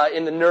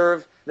 in the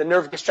nerve. The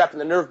nerve gets trapped in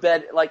the nerve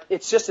bed. Like,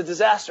 it's just a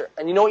disaster.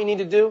 And you know what you need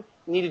to do?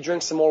 You need to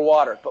drink some more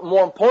water. But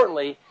more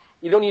importantly,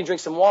 you don't need to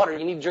drink some water.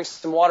 You need to drink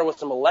some water with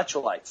some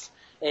electrolytes.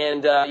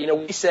 And,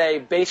 we say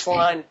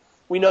baseline,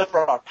 we know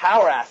for our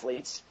power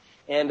athletes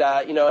and,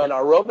 and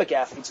our aerobic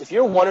athletes, if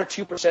you're 1 or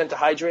 2%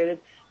 dehydrated,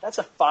 that's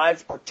a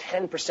 5 or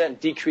 10%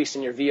 decrease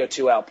in your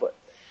VO2 output.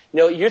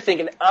 You're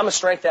thinking, I'm a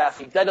strength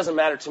athlete. That doesn't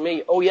matter to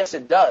me. Oh, yes,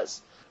 it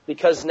does.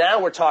 Because now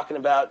we're talking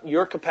about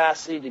your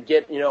capacity to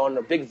get, on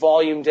a big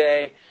volume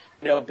day,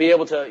 be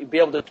able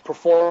to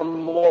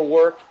perform more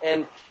work.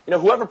 And,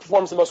 whoever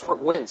performs the most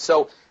work wins.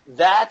 So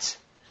that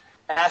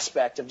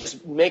aspect of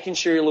just making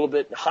sure you're a little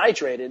bit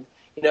hydrated,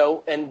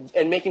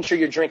 and making sure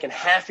you're drinking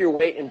half your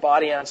weight in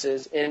body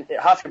ounces, and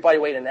half your body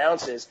weight in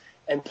ounces,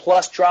 and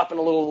plus dropping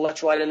a little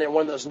electrolyte in there,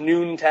 one of those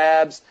Noon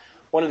tabs,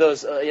 one of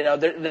those,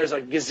 there's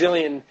a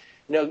gazillion.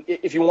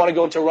 If you want to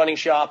go into a running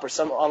shop or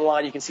some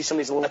online, you can see some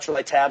of these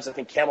electrolyte tabs. I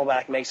think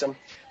Camelback makes them.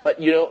 But,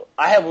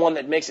 I have one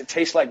that makes it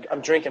taste like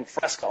I'm drinking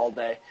Fresca all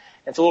day.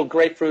 And it's a little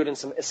grapefruit and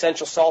some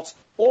essential salts.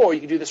 Or you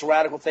can do this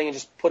radical thing and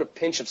just put a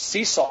pinch of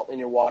sea salt in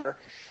your water.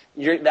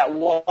 That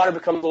water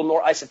becomes a little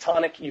more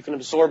isotonic. You can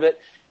absorb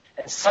it.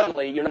 And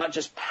suddenly you're not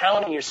just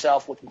pounding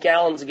yourself with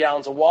gallons and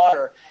gallons of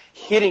water,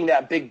 hitting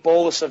that big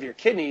bolus of your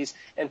kidneys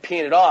and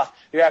peeing it off.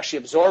 You're actually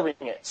absorbing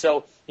it.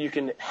 So you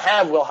can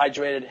have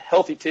well-hydrated,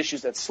 healthy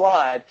tissues that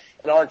slide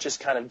and aren't just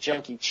kind of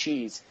junky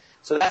cheese.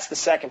 So that's the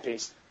second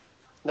piece.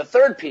 The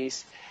third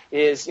piece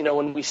is,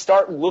 when we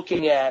start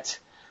looking at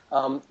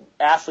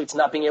athletes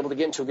not being able to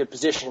get into a good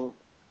position,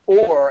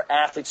 or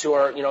athletes who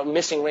are,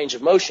 missing range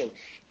of motion,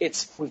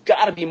 we've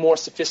got to be more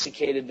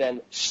sophisticated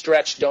than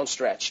stretch, don't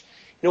stretch.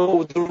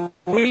 The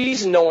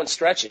reason no one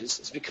stretches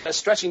is because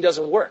stretching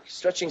doesn't work.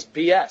 Stretching's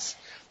BS.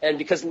 And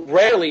because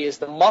rarely is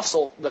the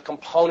muscle the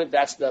component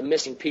that's the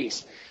missing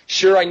piece.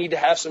 Sure, I need to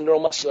have some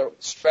neuromuscular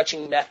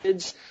stretching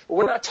methods, but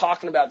we're not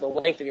talking about the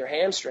length of your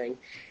hamstring.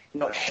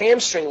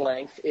 Hamstring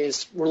length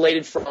is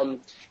related from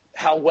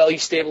how well you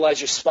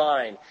stabilize your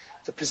spine,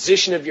 the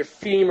position of your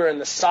femur in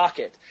the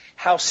socket,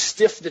 how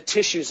stiff the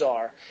tissues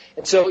are.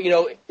 And so,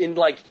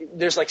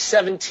 there's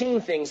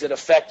 17 things that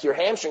affect your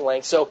hamstring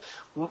length. So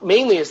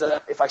mainly is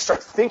that if I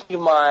start thinking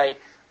of my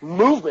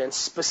movements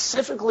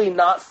specifically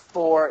not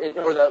for,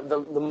 or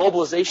the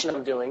mobilization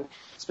I'm doing,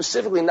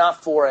 specifically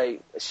not for a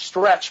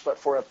stretch, but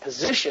for a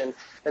position,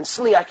 then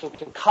suddenly I can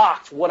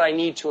concoct what I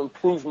need to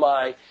improve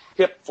my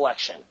hip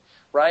flexion,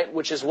 right?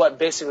 Which is what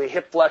basically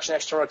hip flexion,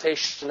 external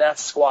rotation,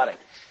 that's squatting.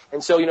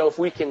 And so, if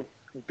we can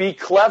be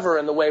clever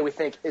in the way we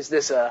think, is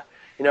this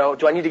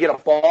do I need to get a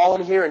ball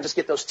in here and just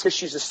get those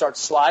tissues to start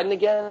sliding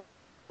again?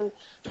 Do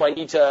I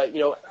need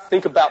to,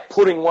 think about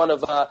putting one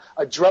of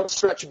a drum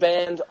stretch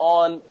band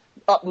on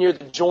up near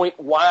the joint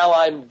while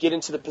I get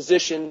into the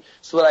position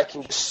so that I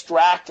can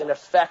distract and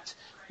affect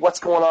what's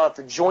going on at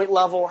the joint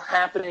level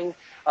happening?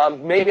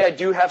 Maybe I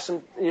do have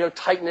some,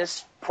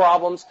 tightness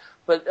problems,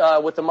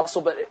 but with the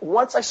muscle. But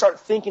once I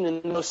start thinking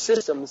in those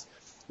systems,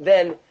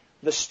 then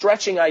the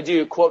stretching I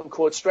do, quote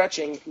unquote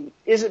stretching,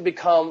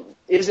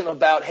 isn't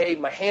about, hey,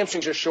 my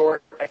hamstrings are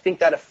short, I think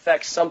that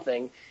affects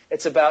something.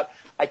 It's about,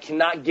 I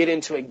cannot get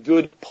into a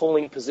good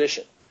pulling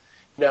position.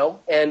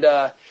 And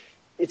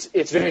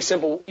it's very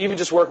simple. Even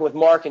just working with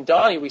Mark and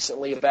Donnie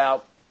recently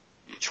about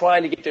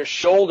trying to get their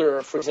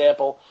shoulder, for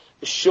example,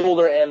 the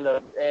shoulder and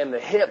the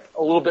hip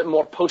a little bit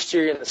more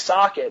posterior in the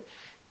socket.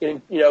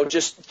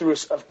 Just through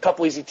a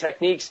couple easy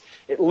techniques,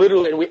 it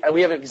literally, and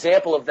we have an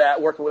example of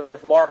that working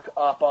with Mark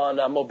up on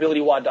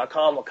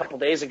mobilitywod.com a couple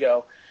days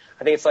ago.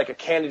 I think it's like a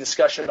candid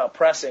discussion about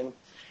pressing,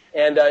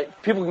 and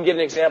people can get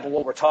an example of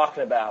what we're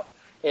talking about.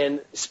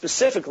 And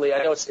specifically,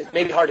 I know it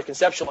may be hard to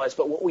conceptualize,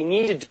 but what we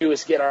need to do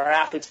is get our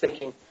athletes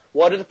thinking,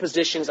 what are the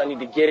positions I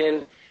need to get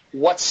in?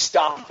 What's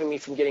stopping me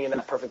from getting in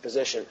that perfect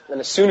position? And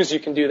as soon as you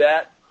can do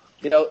that,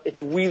 it's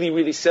really,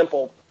 really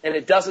simple. And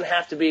it doesn't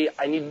have to be,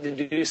 I need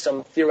to do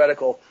some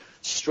theoretical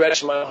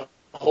stretch my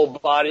whole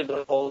body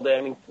the whole day.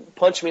 I mean,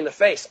 punch me in the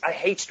face. I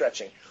hate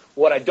stretching.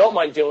 What I don't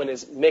mind doing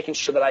is making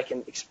sure that I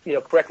can,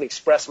 correctly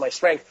express my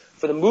strength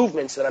for the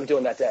movements that I'm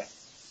doing that day.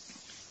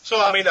 So,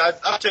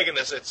 I'm taking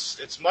this,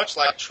 it's much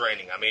like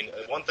training.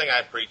 One thing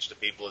I preach to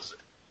people is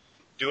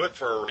do it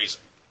for a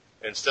reason.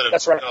 Instead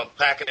of,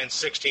 packing in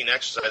 16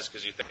 exercises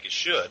because you think you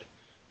should.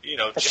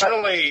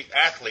 Generally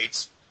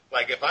athletes,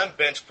 like if I'm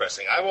bench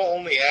pressing, I will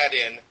only add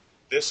in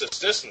this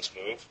assistance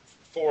move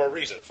for a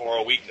reason, for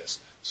a weakness.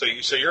 So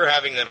you're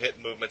having them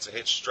hit movements and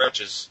hit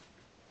stretches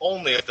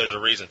only if there's a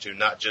reason to,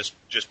 not just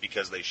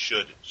because they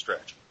should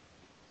stretch.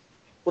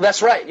 Well,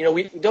 that's right.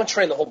 We don't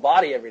train the whole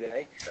body every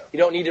day. No. You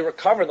don't need to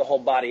recover the whole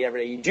body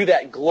every day. You do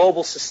that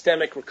global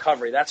systemic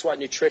recovery. That's why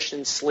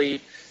nutrition,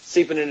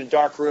 sleeping in a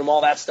dark room,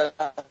 all that stuff.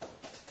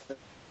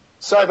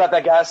 Sorry about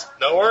that, guys.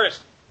 No worries.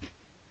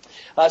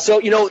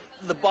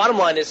 The bottom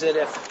line is that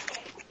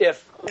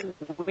if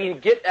we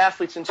get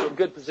athletes into a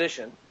good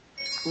position,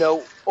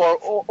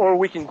 or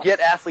we can get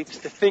athletes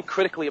to think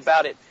critically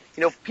about it.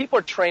 People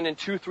are training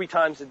 2-3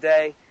 times a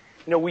day.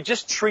 We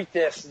just treat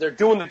this. They're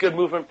doing the good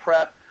movement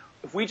prep.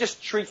 If we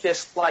just treat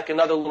this like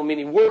another little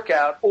mini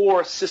workout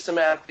or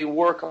systematically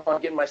work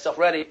on getting myself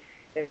ready,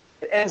 it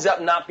ends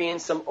up not being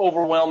some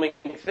overwhelming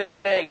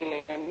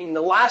thing.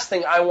 The last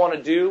thing I want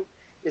to do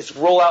is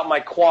roll out my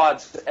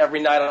quads every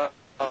night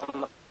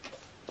on the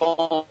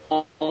foam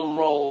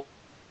roller.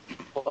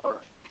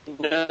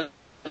 The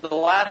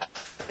last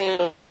thing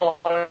I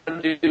want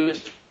to do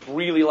is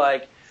really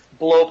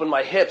blow open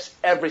my hips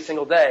every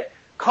single day,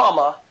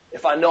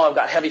 if I know I've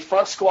got heavy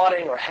front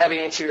squatting or heavy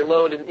anterior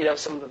load and,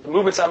 some of the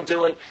movements I'm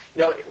doing,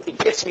 it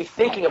gets me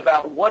thinking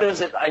about what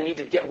is it I need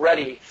to get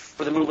ready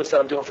for the movements that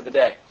I'm doing for the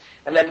day.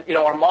 And then,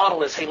 our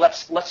model is, hey,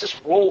 let's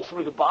just roll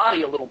through the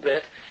body a little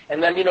bit.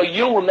 And then,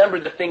 you'll remember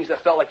the things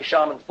that felt like a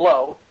shaman's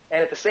blow.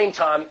 And at the same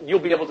time, you'll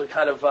be able to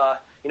kind of,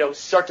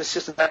 start to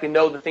systematically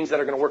know the things that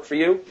are going to work for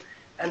you.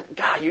 And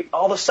God,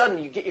 all of a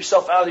sudden, you get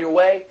yourself out of your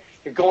way.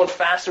 You're going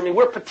faster.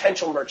 We're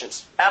potential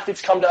merchants.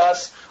 Athletes come to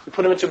us. We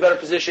put them into a better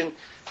position.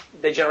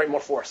 They generate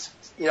more force.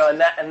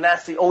 And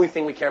that's the only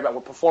thing we care about.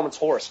 We're performance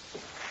horse.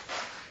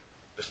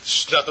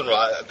 There's nothing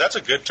wrong. That's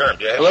a good term.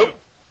 Yeah. Hello?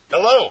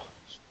 Hello.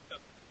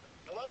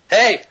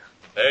 Hey.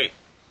 Hey.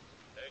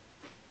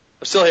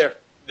 I'm still here.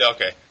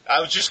 Okay.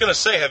 I was just going to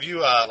say, have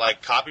you,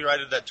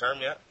 copyrighted that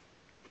term yet?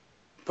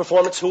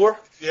 Performance whore?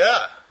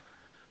 Yeah.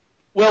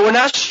 Well, we're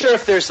not sure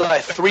if there's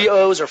like 3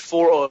 O's or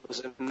 4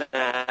 O's in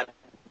that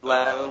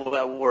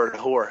word,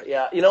 whore.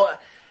 Yeah, you know,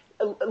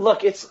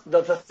 look, it's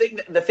the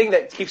thing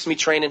that keeps me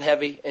training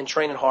heavy and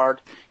training hard,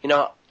 you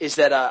know, is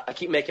that I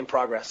keep making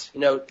progress.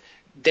 You know,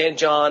 Dan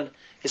John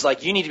is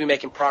like, you need to be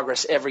making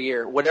progress every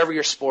year, whatever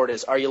your sport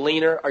is. Are you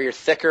leaner? Are you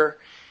thicker?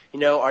 You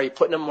know, are you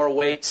putting up more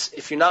weights?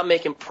 If you're not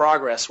making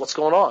progress, what's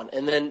going on?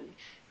 And then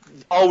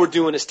all we're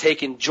doing is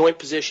taking joint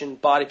position,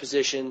 body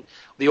position,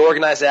 the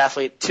organized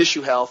athlete,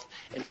 tissue health,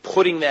 and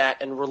putting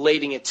that and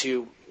relating it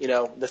to, you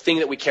know, the thing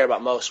that we care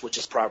about most, which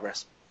is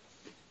progress.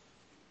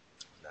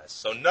 Nice.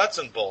 So nuts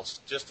and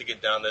bolts, just to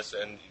get down this,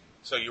 and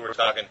so you were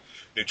talking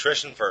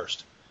nutrition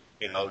first,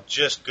 you know,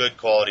 just good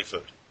quality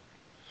food.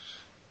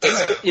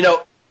 You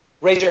know,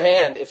 raise your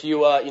hand if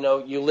you, you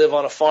know, you live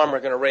on a farm or are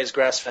going to raise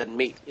grass-fed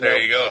meat. You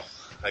go.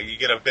 You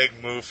get a big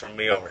move from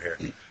me over here.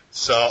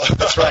 So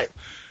that's right.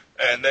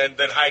 And then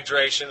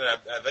hydration, and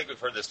I think we've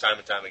heard this time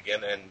and time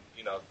again, and,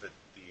 you know, the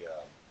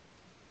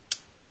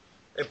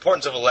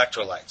importance of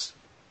electrolytes.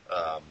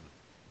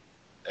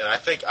 And I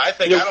think I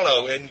don't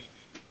know, and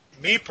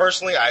me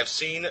personally, I've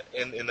seen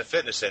in the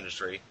fitness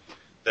industry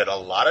that a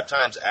lot of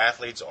times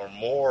athletes are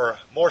more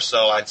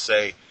so, I'd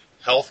say,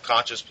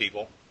 health-conscious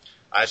people.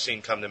 I've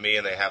seen come to me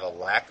and they have a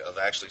lack of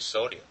actually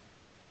sodium.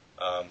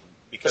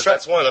 Because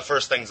that's one of the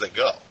first things that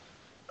go.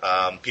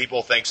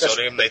 People think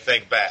sodium, they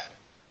think bad.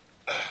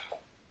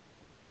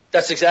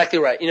 That's exactly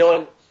right. You know,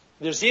 and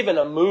there's even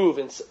a move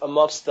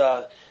amongst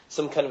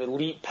some kind of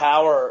elite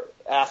power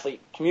athlete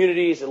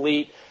communities,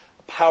 elite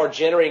power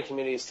generating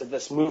communities to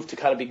this move to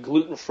kind of be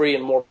gluten-free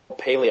and more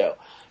paleo.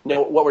 You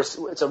know,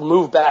 it's a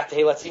move back to,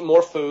 hey, let's eat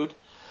more food.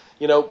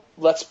 You know,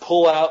 let's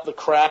pull out the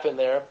crap in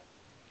there.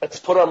 Let's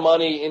put our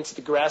money into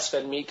the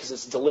grass-fed meat because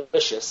it's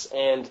delicious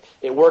and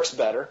it works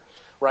better,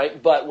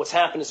 right? But what's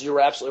happened is, you're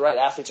absolutely right,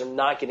 athletes are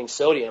not getting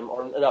sodium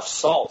or enough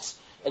salts.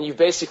 And you've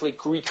basically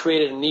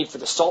recreated a need for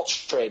the salt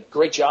trade.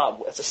 Great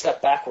job. It's a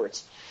step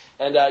backwards.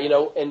 And, you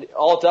know, and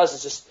all it does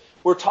is just,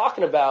 we're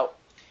talking about,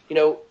 you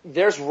know,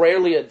 there's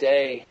rarely a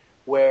day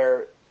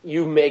where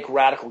you make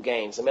radical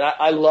gains. I mean,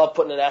 I love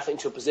putting an athlete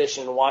into a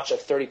position and watch a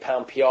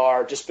 30-pound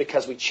PR just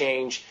because we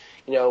change,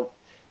 you know,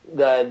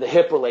 the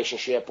hip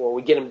relationship, or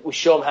we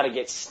show them how to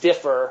get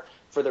stiffer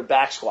for their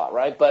back squat,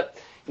 right? But,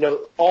 you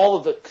know, all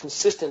of the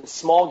consistent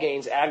small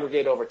gains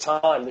aggregate over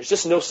time. There's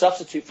just no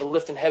substitute for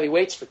lifting heavy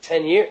weights for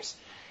 10 years.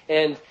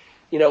 And,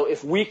 you know,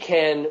 if we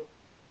can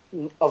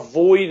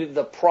avoid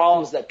the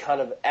problems that kind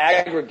of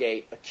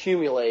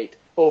accumulate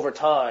over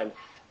time,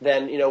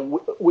 then, you know,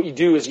 what you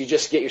do is you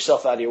just get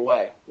yourself out of your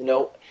way, you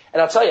know.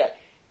 And I'll tell you,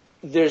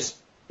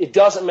 it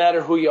doesn't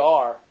matter who you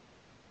are.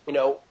 You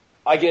know,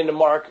 I get into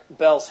Mark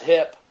Bell's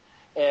hip,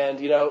 and,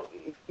 you know,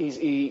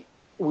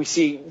 we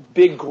see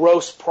big,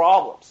 gross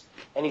problems.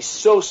 And he's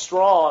so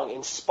strong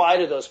in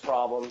spite of those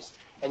problems.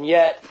 And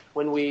yet,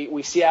 when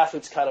we see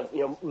athletes kind of,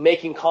 you know,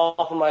 making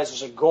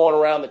compromises or going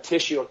around the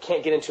tissue or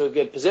can't get into a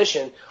good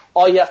position,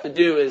 all you have to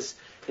do is,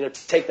 you know,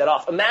 take that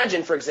off.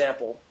 Imagine, for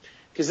example,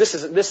 because this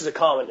is a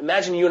common.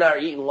 Imagine you and I are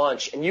eating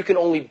lunch, and you can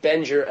only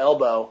bend your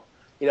elbow,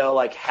 you know,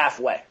 like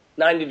halfway,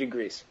 90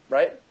 degrees,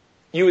 right?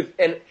 You would,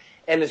 and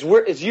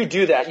as you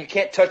do that, you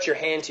can't touch your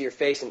hand to your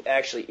face and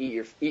actually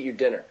eat your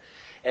dinner.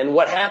 And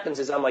what happens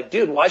is, I'm like,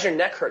 dude, why is your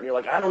neck hurting? You're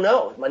like, I don't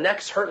know. My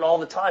neck's hurting all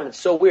the time. It's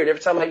so weird.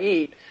 Every time I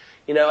eat,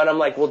 you know, and I'm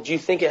like, well, do you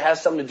think it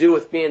has something to do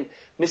with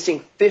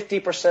missing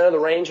 50% of the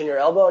range in your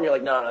elbow? And you're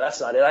like, no,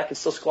 that's not it. I can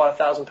still squat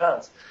 1,000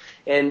 pounds.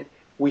 And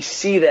we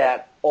see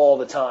that all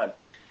the time.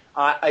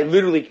 I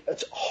literally,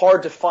 it's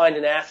hard to find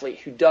an athlete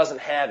who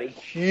doesn't have a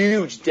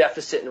huge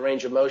deficit in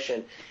range of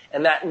motion.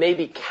 And that may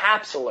be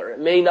capsular. It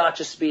may not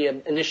just be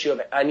an issue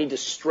of, I need to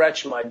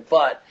stretch my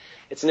butt.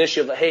 It's an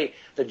issue of, hey,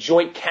 the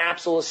joint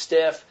capsule is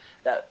stiff.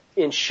 That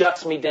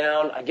shuts me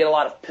down. I get a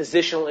lot of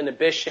positional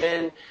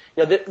inhibition.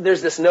 You know,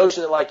 there's this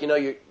notion that, like, you know,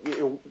 your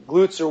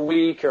glutes are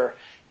weak, or,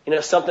 you know,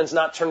 something's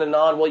not turning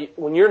on. Well,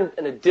 when you're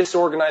in a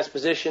disorganized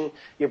position,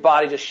 your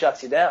body just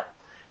shuts you down.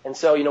 And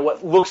so, you know,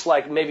 what looks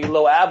like maybe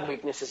low ab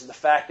weakness is the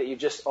fact that you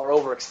just are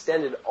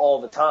overextended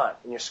all the time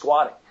when you're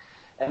squatting.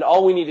 And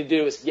all we need to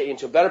do is get you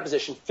into a better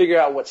position, figure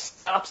out what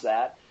stops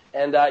that,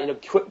 and, you know,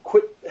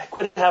 quit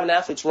having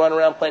athletes run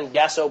around playing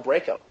gasso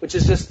breakout, which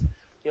is just,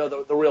 you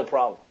know, the real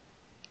problem.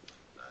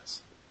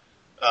 Nice.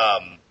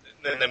 And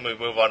then we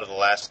move on to the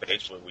last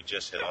page that we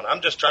just hit on.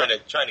 I'm just trying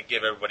to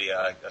give everybody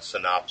a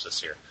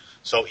synopsis here.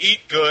 So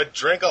eat good,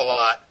 drink a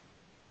lot,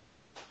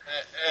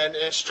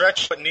 and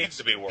stretch what needs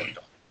to be worked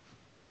on.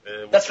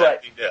 That's right.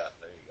 Yeah,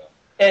 there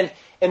you go.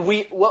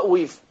 And what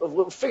we've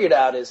figured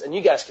out is, and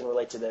you guys can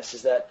relate to this,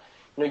 is that,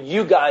 you know,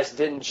 you guys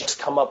didn't just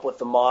come up with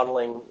the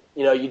modeling.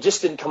 You know, you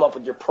just didn't come up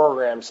with your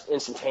programs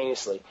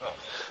instantaneously.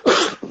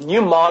 Oh.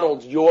 You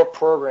modeled your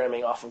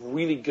programming off of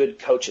really good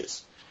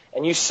coaches,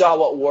 and you saw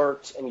what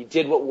worked, and you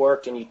did what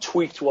worked, and you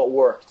tweaked what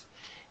worked.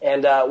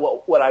 And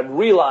what I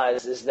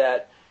realized is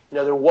that, you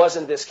know, there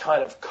wasn't this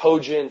kind of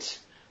cogent,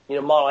 you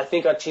know, model. I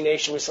think on T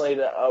Nation recently,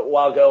 a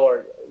while ago,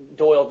 or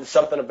Doyle did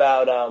something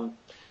about,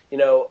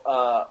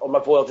 or my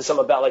boy did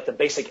something about like the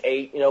basic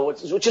 8,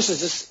 which is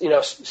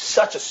just,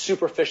 such a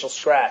superficial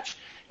scratch.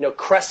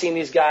 Cressy and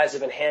these guys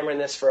have been hammering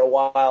this for a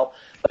while.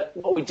 But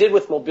what we did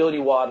with Mobility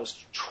WOD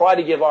was try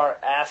to give our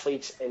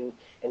athletes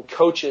and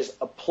coaches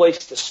a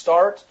place to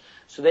start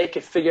so they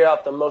could figure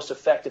out the most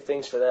effective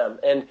things for them.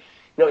 And,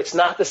 it's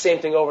not the same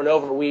thing over and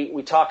over.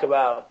 We talk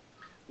about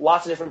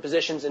lots of different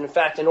positions. And in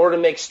fact, in order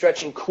to make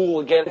stretching cool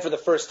again for the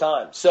first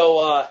time.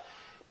 So,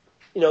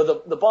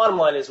 the bottom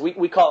line is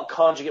we call it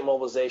conjugate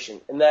mobilization.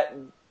 And that,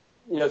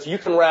 if you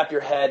can wrap your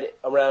head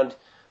around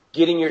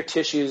getting your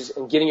tissues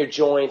and getting your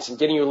joints and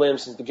getting your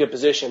limbs into good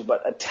position,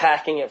 but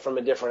attacking it from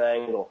a different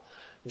angle,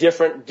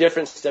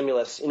 different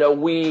stimulus.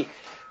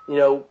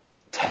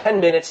 10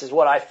 minutes is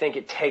what I think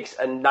it takes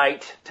a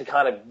night to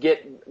kind of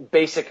get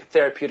basic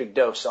therapeutic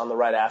dose on the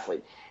right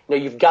athlete.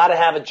 You've got to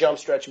have a jump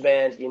stretch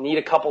band. You need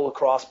a couple of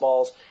cross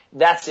balls.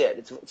 That's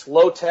it. It's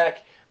low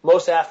tech.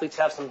 Most athletes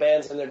have some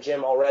bands in their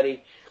gym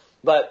already.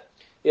 But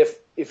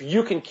if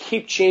you can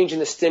keep changing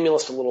the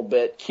stimulus a little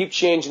bit, keep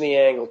changing the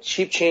angle,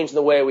 keep changing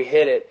the way we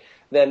hit it,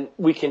 then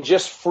we can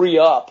just free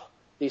up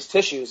these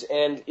tissues.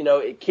 And,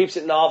 it keeps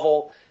it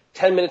novel.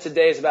 10 minutes a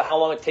day is about how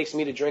long it takes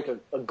me to drink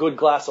a good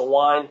glass of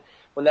wine.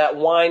 When that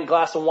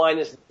glass of wine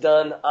is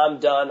done, I'm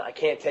done. I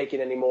can't take it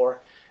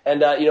anymore.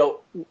 And,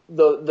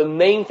 the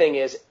main thing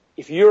is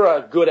if you're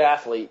a good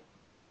athlete,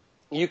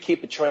 you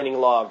keep a training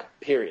log,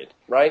 period,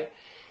 right?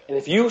 And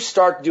if you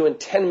start doing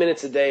 10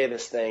 minutes a day of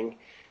this thing,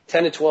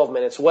 10 to 12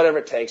 minutes, whatever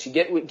it takes, you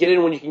get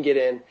in when you can get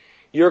in,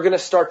 you're going to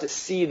start to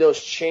see those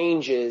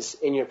changes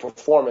in your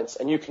performance,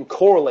 and you can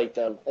correlate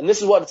them. And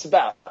this is what it's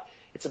about.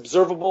 It's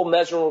observable,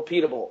 measurable,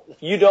 repeatable.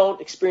 If you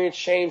don't experience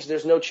change,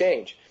 there's no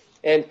change.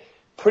 And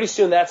pretty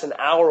soon that's an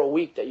hour a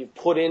week that you've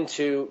put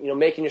into,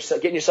 getting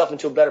yourself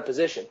into a better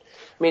position.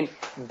 I mean,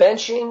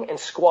 benching and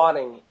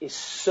squatting is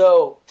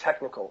so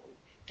technical.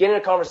 Get in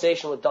a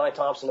conversation with Donnie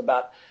Thompson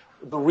about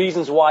the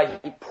reasons why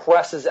he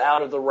presses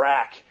out of the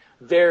rack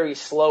very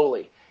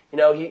slowly.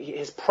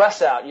 His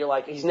press out, you're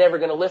like, he's never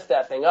going to lift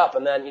that thing up.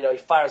 And then, he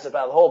fires it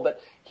out of the hole.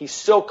 But he's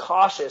so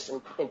cautious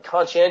and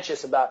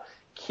conscientious about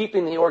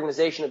keeping the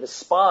organization of his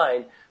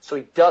spine so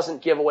he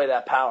doesn't give away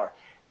that power.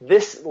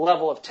 This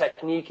level of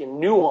technique and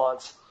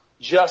nuance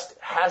just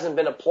hasn't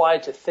been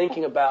applied to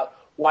thinking about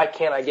why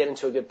can't I get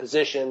into a good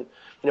position?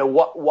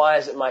 Why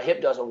is it my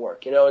hip doesn't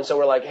work? And so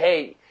we're like,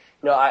 hey,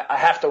 I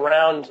have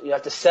to you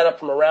have to set up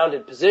from a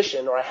rounded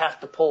position, or I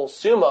have to pull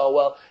sumo.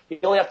 Well, you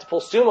only have to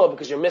pull sumo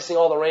because you're missing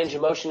all the range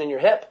of motion in your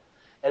hip.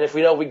 And if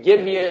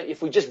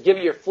we just give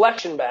you your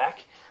flexion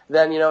back,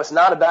 then, it's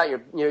not about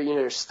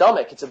your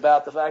stomach. It's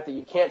about the fact that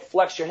you can't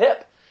flex your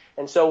hip.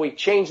 And so we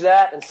change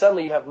that, and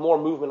suddenly you have more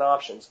movement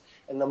options.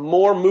 And the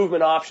more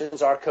movement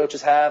options our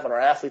coaches have and our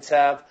athletes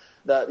have,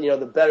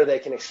 the better they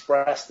can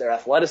express their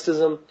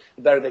athleticism,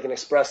 the better they can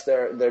express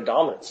their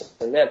dominance.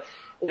 And then,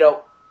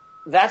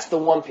 that's the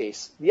one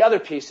piece. The other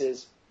piece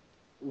is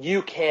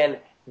you can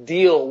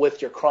deal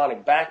with your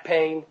chronic back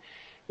pain.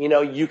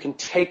 You can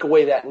take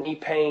away that knee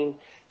pain.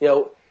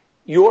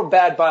 Your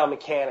bad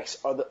biomechanics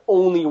are the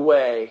only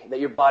way that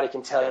your body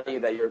can tell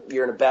you that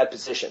you're in a bad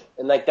position.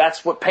 And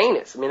that's what pain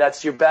is. I mean,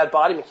 that's your bad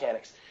body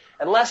mechanics.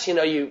 Unless,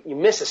 you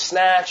miss a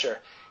snatch or,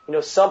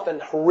 something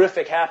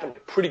horrific happened. A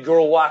pretty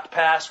girl walked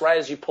past right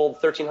as you pulled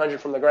 1,300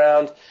 from the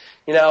ground,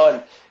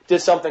 and did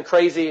something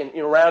crazy and,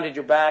 rounded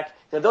your back.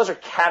 Those are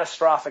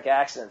catastrophic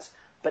accidents.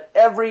 But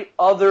every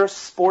other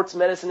sports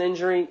medicine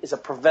injury is a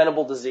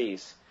preventable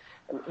disease.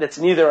 That's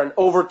neither an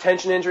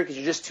over-tension injury because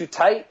you're just too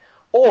tight,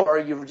 or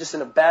you're just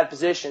in a bad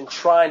position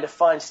trying to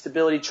find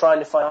stability, trying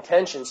to find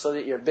tension so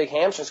that your big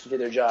hamstrings can do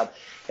their job.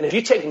 And if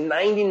you take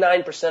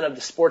 99% of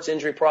the sports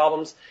injury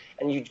problems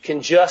and you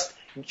can just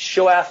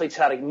show athletes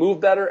how to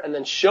move better and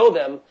then show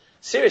them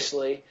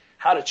seriously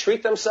how to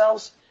treat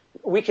themselves,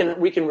 we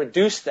can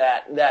reduce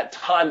that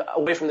time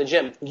away from the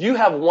gym. You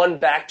have one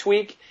back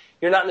tweak,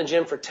 you're not in the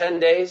gym for 10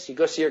 days, you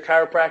go see your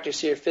chiropractor,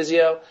 see your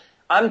physio.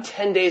 I'm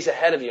 10 days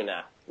ahead of you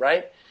now,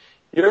 right?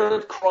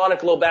 Your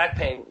chronic low back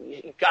pain,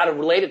 you've got to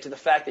relate it to the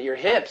fact that your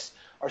hips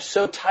are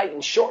so tight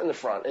and short in the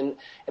front. And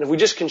if we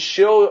just can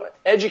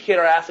educate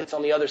our athletes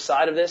on the other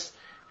side of this,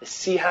 to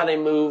see how they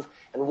move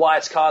and why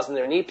it's causing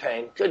their knee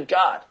pain, good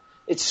God,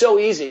 it's so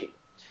easy.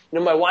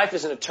 My wife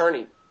is an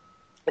attorney,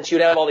 and she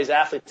would have all these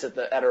athletes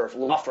at her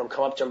law firm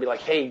come up to her and be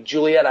like, hey,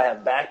 Juliet, I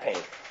have back pain.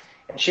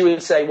 And she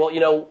would say,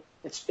 well,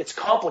 it's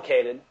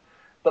complicated.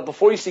 But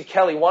before you see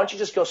Kelly, why don't you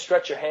just go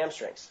stretch your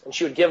hamstrings? And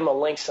she would give him a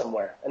link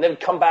somewhere. And then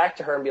come back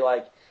to her and be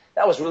like,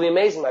 that was really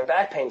amazing. My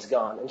back pain's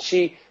gone. And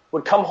she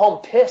would come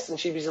home pissed, and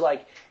she'd be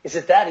like, is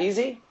it that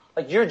easy?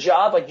 Your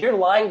job, you're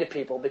lying to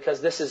people because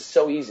this is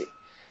so easy.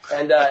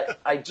 And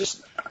I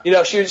just,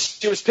 she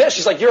was pissed.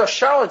 She's like, you're a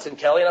charlatan,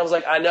 Kelly. And I was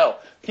like, I know.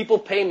 People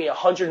pay me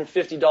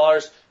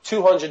 $150,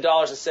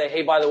 $200 to say,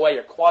 hey, by the way,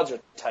 your quads are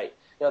tight.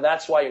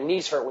 That's why your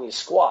knees hurt when you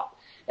squat.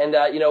 And,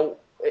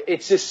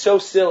 it's just so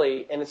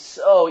silly, and it's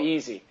so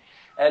easy.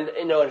 And,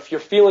 if you're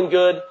feeling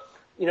good,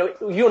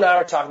 you and I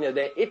were talking the other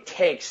day, it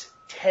takes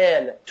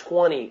 10,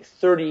 20,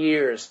 30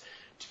 years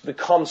to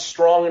become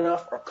strong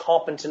enough or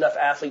competent enough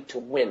athlete to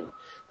win.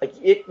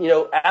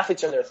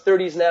 Athletes are in their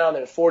 30s now, in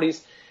their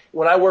 40s.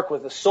 When I work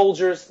with the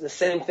soldiers, the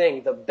same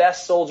thing. The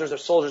best soldiers are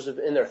soldiers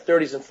in their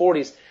 30s and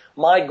 40s.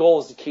 My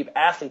goal is to keep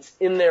athletes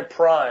in their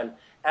prime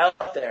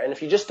out there. And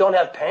if you just don't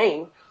have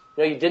pain,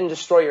 you didn't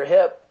destroy your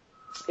hip,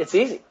 it's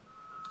easy.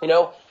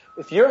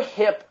 If your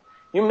hip,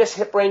 you miss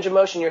hip range of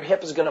motion, your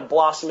hip is going to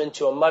blossom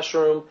into a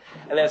mushroom,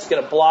 and then it's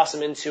going to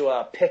blossom into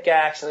a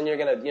pickaxe, and then you're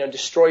going to,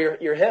 destroy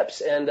your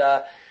hips. And,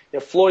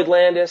 Floyd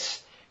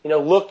Landis,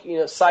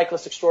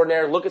 cyclist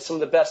extraordinaire, look at some of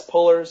the best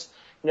pullers,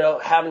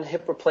 having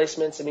hip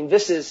replacements. I mean,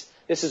 this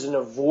is an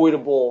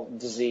avoidable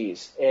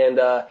disease. And,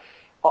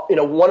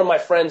 one of my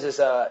friends is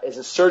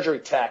a surgery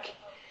tech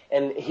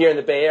and here in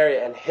the Bay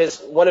Area, and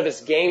one of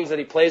his games that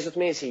he plays with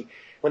me is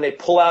when they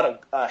pull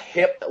out a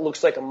hip that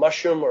looks like a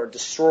mushroom or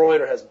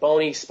destroyed or has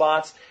bony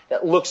spots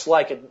that looks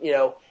like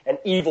an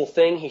evil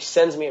thing, he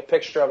sends me a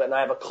picture of it, and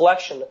I have a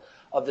collection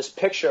of this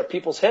picture of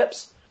people's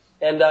hips.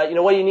 And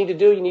what you need to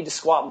do? You need to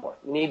squat more.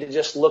 You need to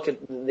just look at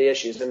the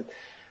issues. And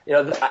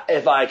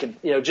if I could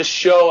just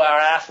show our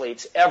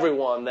athletes,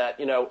 everyone, that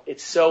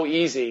it's so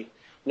easy.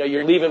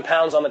 You're leaving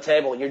pounds on the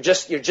table. You're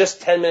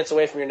just 10 minutes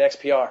away from your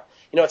next PR.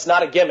 It's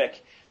not a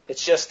gimmick.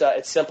 It's just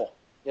it's simple.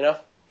 No,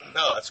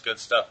 that's good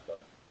stuff.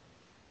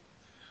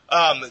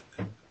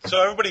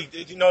 So everybody,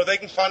 they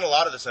can find a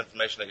lot of this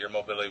information at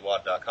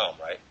yourmobilitywod.com,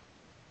 right?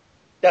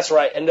 That's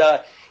right. And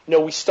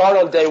we start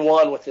on day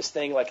one with this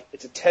thing like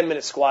it's a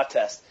 10-minute squat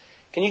test.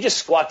 Can you just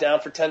squat down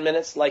for 10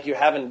 minutes like you're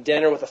having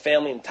dinner with a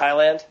family in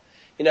Thailand?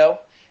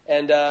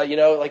 And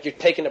like you're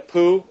taking a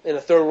poo in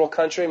a third world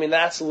country. I mean,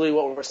 that's really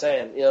what we're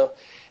saying.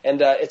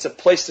 And it's a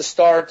place to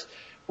start.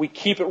 We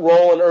keep it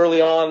rolling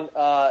early on.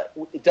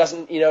 It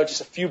doesn't,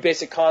 just a few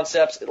basic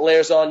concepts. It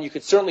layers on. You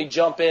could certainly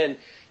jump in.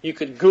 You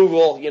could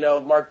Google,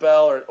 Mark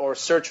Bell or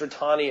search for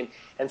Tani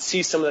and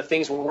see some of the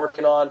things we're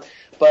working on.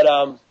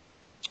 But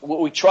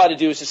what we try to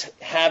do is just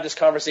have this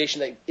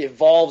conversation that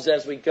evolves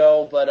as we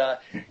go.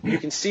 But you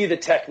can see the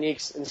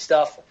techniques and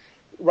stuff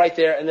right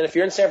there. And then if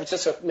you're in San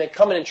Francisco,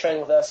 come in and train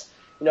with us.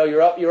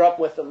 You're up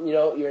with them.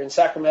 You're in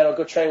Sacramento.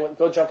 Go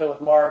jump in with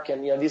Mark.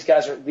 And these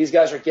guys are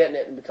getting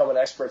it and becoming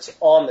experts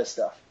on this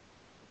stuff.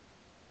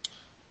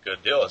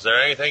 Good deal. Is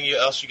there anything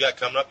else you got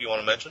coming up you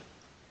want to mention?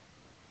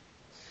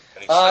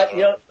 We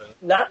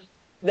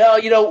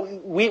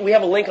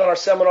have a link on our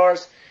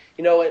seminars.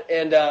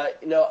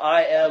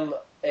 I am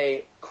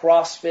a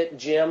CrossFit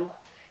gym,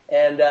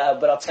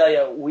 but I'll tell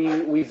you,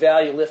 we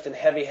value lifting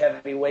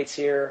heavy weights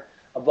here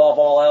above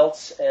all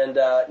else, and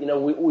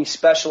we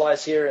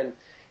specialize here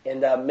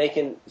in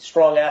making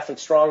strong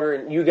athletes stronger.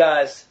 And you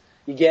guys,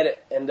 you get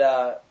it, and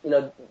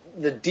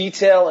the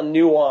detail and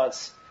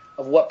nuance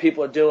of what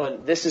people are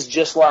doing. This is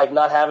just like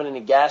not having any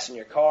gas in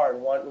your car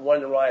and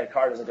wondering why your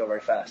car doesn't go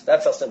very fast.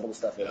 That's how simple the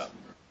stuff is. Yeah.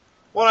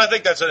 Well, I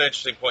think that's an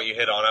interesting point you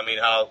hit on. I mean,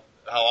 how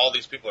all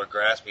these people are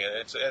grasping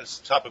it. It's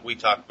a topic we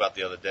talked about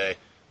the other day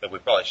that we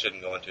probably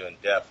shouldn't go into in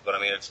depth. But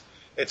I mean,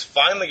 it's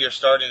finally you're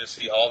starting to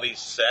see all these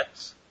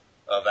sects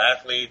of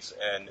athletes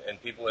and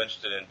people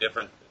interested in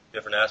different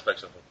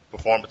aspects of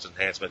performance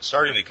enhancement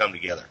starting to come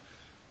together.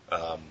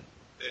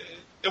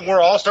 And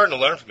we're all starting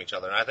to learn from each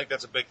other, and I think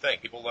that's a big thing.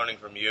 People learning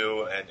from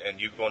you, and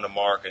you going to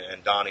Mark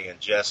and Donnie and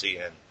Jesse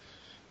and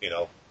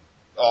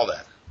all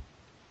that.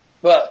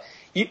 Well,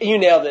 you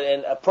nailed it.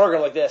 In a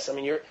program like this, I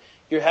mean, you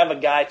have a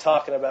guy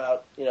talking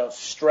about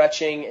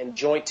stretching and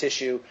joint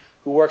tissue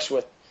who works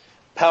with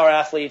power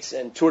athletes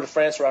and Tour de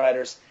France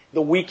riders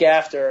the week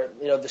after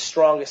the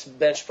strongest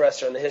bench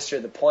presser in the history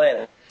of the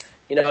planet.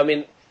 I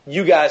mean,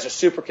 you guys are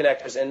super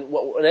connectors, and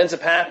what ends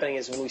up happening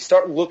is when we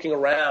start looking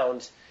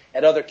around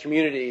at other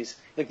communities,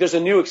 like there's a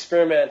new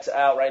experiment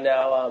out right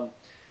now,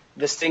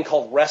 this thing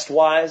called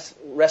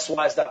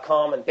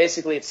restwise.com, and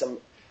basically it's some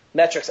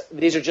metrics.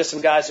 These are just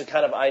some guys who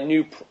I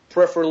knew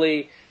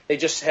peripherally. They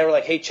just were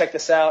like, hey, check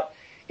this out.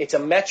 It's a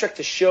metric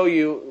to show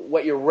you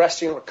what your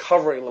resting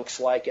recovery looks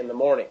like in the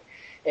morning.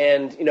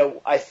 And,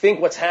 I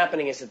think what's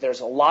happening is that there's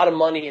a lot of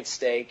money at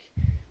stake,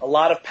 a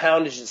lot of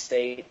poundage at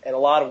stake, and a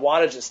lot of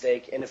wattage at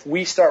stake. And if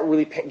we start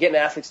really getting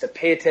athletes to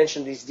pay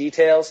attention to these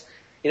details,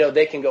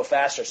 they can go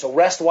faster. So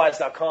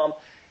restwise.com,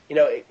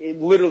 it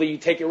literally you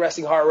take your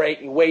resting heart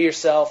rate, you weigh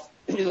yourself,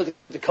 you look at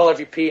the color of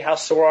your pee, how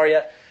sore are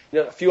you,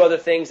 a few other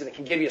things, and it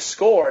can give you a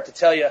score to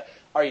tell you,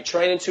 are you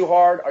training too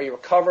hard, are you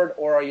recovered,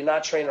 or are you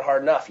not training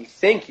hard enough? You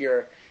think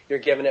you're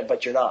giving it,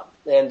 but you're not.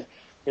 And,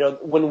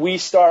 when we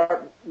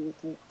start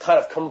kind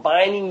of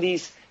combining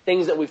these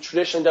things that we've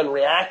traditionally done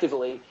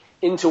reactively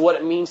into what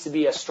it means to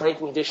be a strength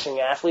and conditioning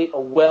athlete,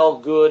 a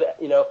good,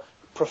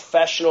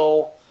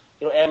 professional,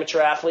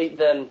 amateur athlete,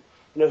 then,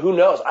 who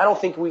knows? I don't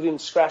think we've even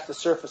scratched the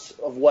surface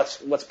of what's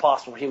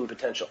possible for human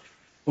potential.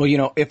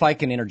 Well, if I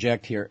can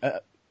interject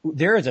here,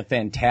 there is a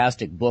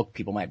fantastic book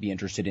people might be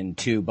interested in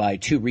too by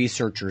two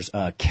researchers,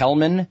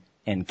 Kelman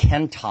and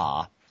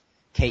Kentaa,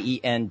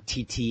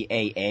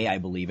 Kenttaa, I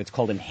believe. It's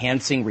called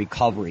Enhancing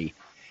Recovery.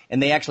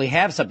 And they actually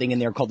have something in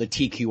there called the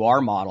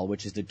TQR model,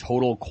 which is the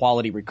Total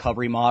Quality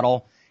Recovery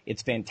Model.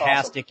 It's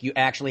fantastic. Awesome. You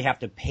actually have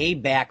to pay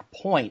back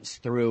points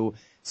through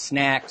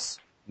snacks,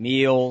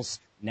 meals,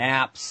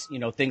 naps,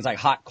 things like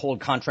hot, cold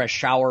contrast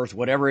showers,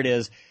 whatever it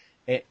is,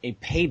 a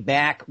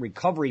payback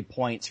recovery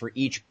points for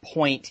each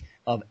point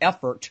of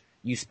effort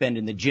you spend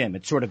in the gym.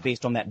 It's sort of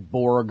based on that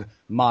Borg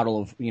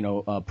model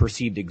of,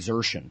 perceived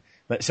exertion.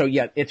 But so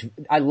yeah,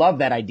 I love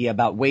that idea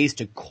about ways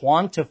to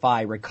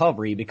quantify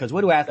recovery, because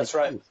what do athletes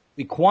do?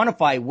 We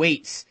quantify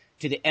weights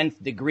to the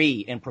nth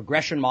degree in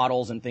progression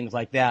models and things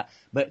like that.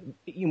 But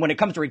when it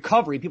comes to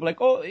recovery, people are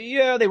like, oh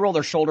yeah, they roll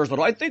their shoulders a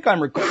little. I think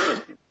I'm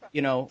recovering.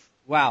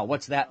 Wow,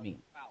 what's that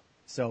mean?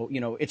 So,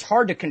 it's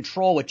hard to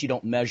control what you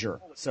don't measure.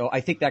 So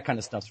I think that kind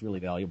of stuff's really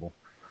valuable.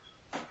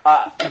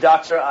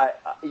 Doctor,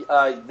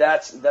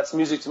 that's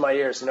music to my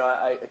ears.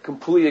 I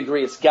completely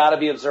agree. It's got to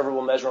be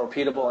observable, measurable,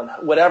 repeatable,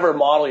 and whatever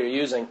model you're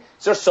using.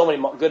 There's so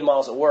many good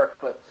models that work,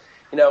 but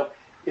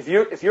if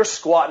you're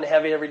squatting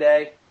heavy every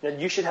day,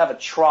 you should have a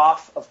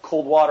trough of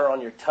cold water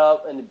on your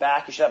tub in the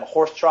back. You should have a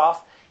horse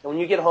trough, and when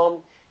you get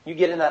home, you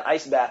get in that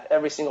ice bath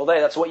every single day.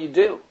 That's what you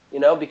do,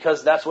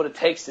 because that's what it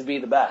takes to be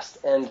the best.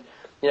 And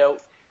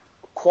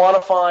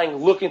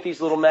quantifying, looking at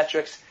these little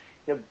metrics,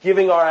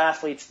 giving our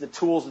athletes the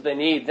tools that they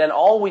need, then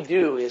all we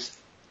do is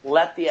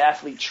let the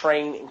athlete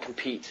train and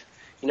compete.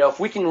 If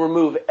we can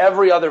remove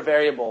every other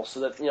variable so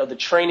that, the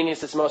training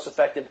is its most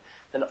effective,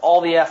 then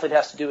all the athlete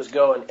has to do is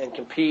go and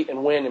compete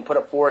and win and put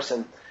up force,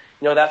 and,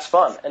 that's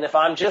fun. And if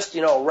I'm just,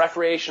 a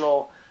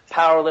recreational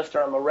power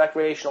lifter, I'm a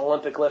recreational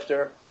Olympic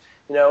lifter,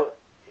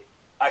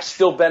 I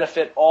still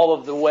benefit all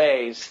of the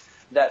ways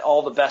that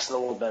all the best in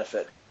the world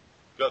benefit.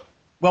 Good.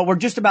 Well, we're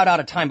just about out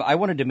of time, but I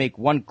wanted to make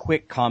one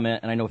quick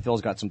comment, and I know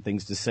Phil's got some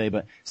things to say,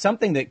 but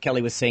something that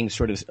Kelly was saying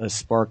sort of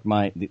sparked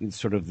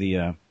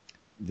the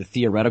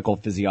theoretical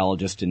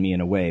physiologist in me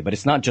in a way, but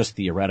it's not just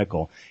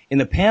theoretical. In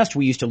the past,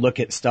 we used to look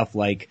at stuff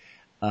like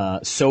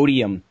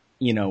sodium,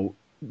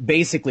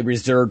 basically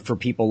reserved for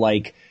people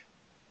like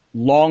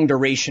long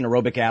duration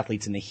aerobic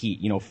athletes in the heat,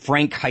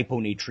 frank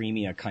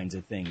hyponatremia kinds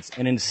of things.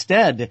 And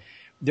instead,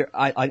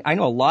 I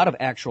know a lot of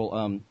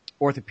actual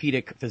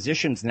orthopedic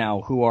physicians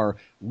now who are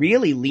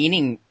really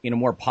leaning in a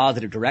more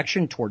positive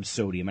direction towards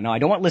sodium. And now I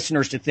don't want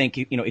listeners to think,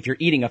 if you're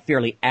eating a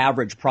fairly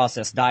average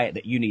processed diet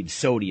that you need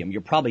sodium,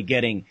 you're probably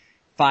getting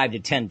 5 to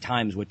 10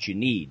 times what you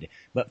need.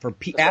 But for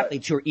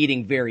athletes who are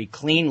eating very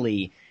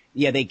cleanly,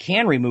 yeah, they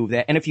can remove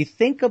that. And if you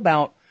think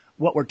about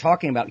what we're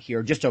talking about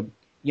here, just that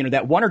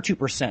 1 or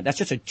 2%, that's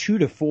just a 2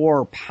 to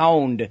 4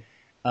 pound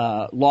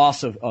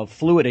loss of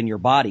fluid in your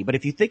body. But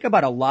if you think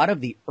about a lot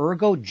of the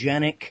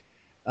ergogenic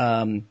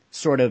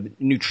sort of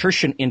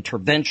nutrition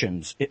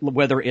interventions,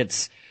 whether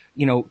it's,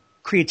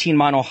 creatine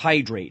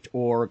monohydrate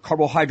or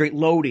carbohydrate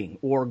loading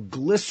or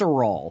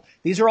glycerol,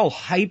 these are all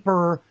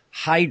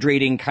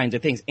hyperhydrating kinds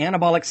of things.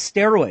 Anabolic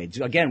steroids,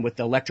 again, with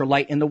the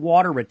electrolyte and the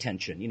water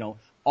retention,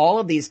 all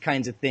of these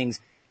kinds of things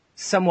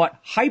somewhat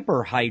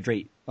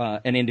hyperhydrate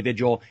an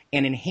individual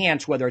and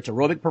enhance whether it's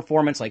aerobic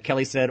performance, like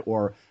Kelly said,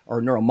 or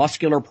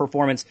neuromuscular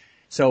performance.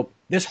 So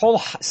this whole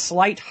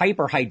slight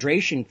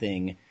hyperhydration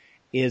thing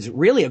is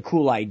really a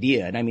cool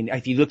idea. And I mean,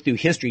 if you look through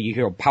history, you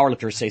hear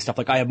powerlifters say stuff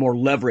like, I have more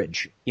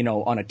leverage,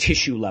 on a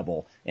tissue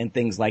level and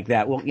things like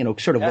that. Well,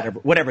 sort of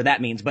whatever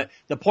that means. But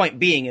the point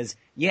being is,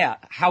 yeah,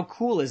 how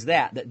cool is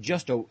that? That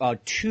just a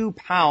 2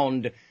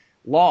 pound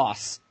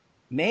loss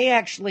may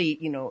actually,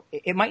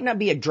 it might not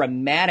be a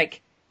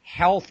dramatic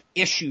health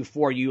issue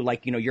for you,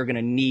 like, you're going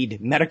to need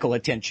medical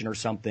attention or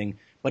something,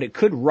 but it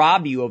could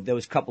rob you of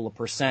those couple of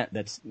percent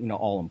that's,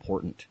 all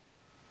important.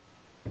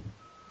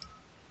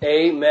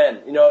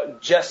 Amen.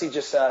 Jesse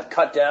just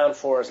cut down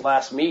for his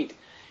last meet,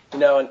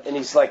 and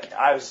he's like,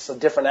 I was a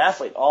different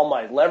athlete. All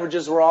my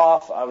leverages were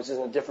off. I was in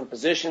a different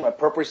position. My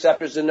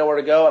proprioceptors didn't know where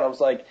to go. And I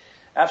was like,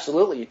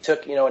 absolutely. You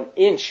took, an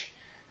inch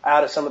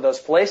out of some of those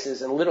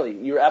places, and literally,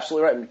 you're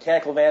absolutely right.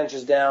 Mechanical advantage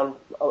is down,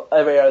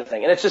 every other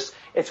thing. And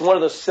it's one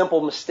of those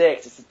simple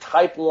mistakes. It's a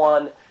type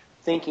 1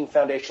 thinking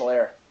foundational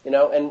error,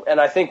 and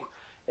I think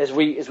as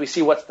we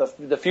see what's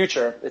the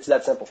future, it's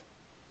that simple.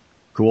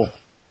 Cool.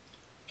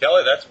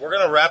 Kelly, we're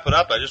going to wrap it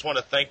up. I just want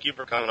to thank you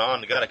for coming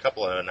on. We got a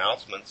couple of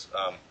announcements,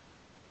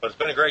 but it's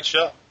been a great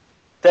show.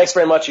 Thanks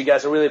very much, you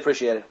guys. I really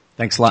appreciate it.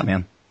 Thanks a lot,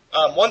 man.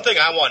 One thing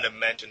I wanted to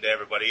mention to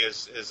everybody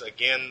is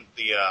again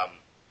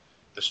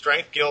the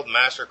Strength Guild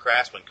Master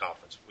Craftsman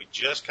Conference. We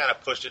just kind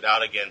of pushed it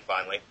out again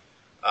finally,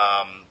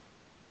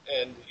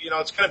 and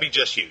it's going to be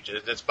just huge.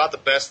 It's about the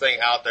best thing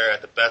out there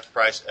at the best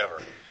price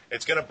ever.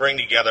 It's going to bring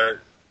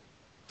together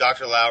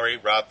Dr. Lowry,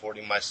 Rob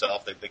Forty,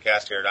 myself, the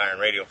cast here at Iron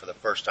Radio for the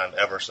first time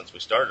ever since we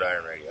started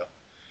Iron Radio.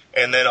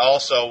 And then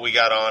also we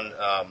got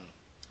on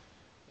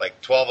like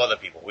 12 other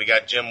people. We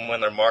got Jim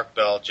Windler, Mark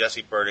Bell,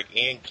 Jesse Burdick,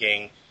 Ian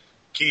King,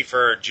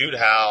 Kiefer, Jude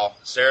Howell,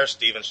 Sarah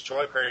Stevens,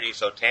 Troy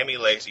Paradiso, Tammy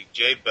Lacey,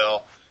 Jade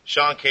Bell,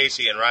 Sean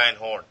Casey, and Ryan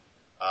Horn,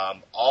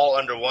 all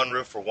under one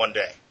roof for one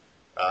day.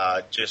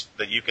 Just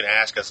that you can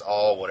ask us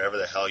all whatever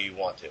the hell you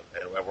want to.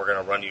 And we're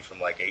going to run you from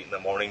like 8 in the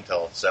morning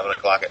till 7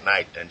 o'clock at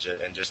night and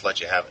just let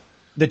you have it.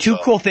 The two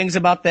cool things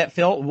about that,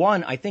 Phil,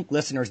 one, I think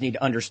listeners need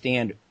to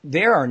understand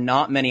there are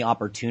not many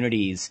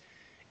opportunities,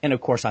 and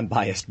of course I'm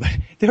biased, but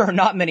there are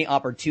not many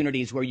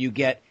opportunities where you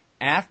get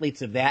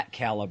athletes of that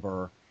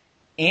caliber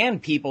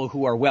and people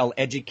who are well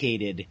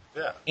educated,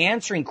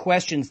 answering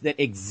questions that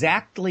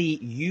exactly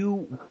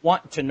you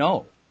want to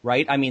know,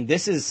 right? I mean,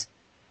 this is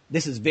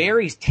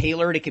very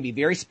tailored. It can be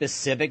very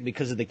specific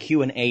because of the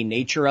Q&A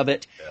nature of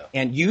it. Yeah.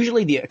 And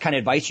usually the kind of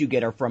advice you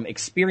get are from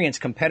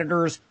experienced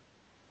competitors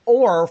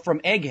or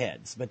from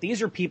eggheads. But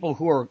these are people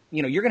who are,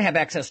 you're going to have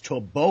access to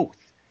both.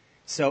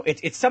 So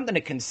it's something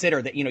to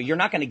consider that, you're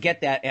not going to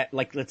get that at,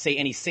 like, let's say,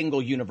 any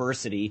single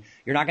university.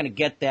 You're not going to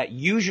get that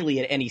usually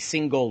at any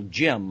single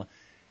gym.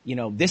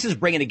 This is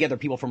bringing together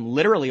people from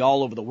literally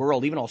all over the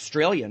world, even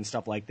Australia and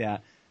stuff like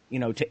that,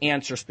 to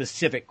answer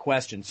specific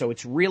questions. So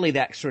it's really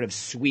that sort of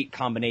sweet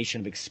combination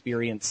of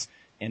experience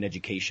and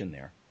education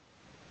there.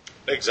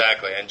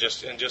 Exactly. And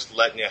just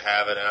letting you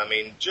have it. And I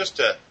mean,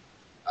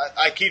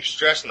 I keep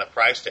stressing the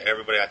price to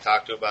everybody I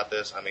talk to about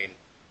this. I mean,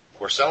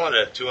 we're selling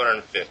it at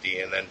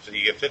 $250, and then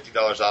you get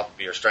 $50 off if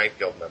you're a Strength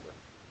Guild member.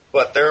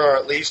 But there are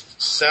at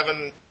least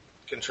 7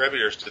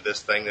 contributors to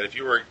this thing that if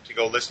you were to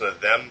go listen to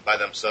them by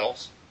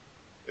themselves,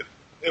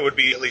 it would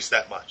be at least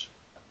that much.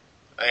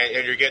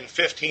 And you're getting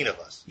 15 of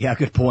us. Yeah,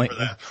 good point. For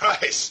that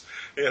price,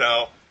 and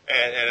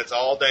it's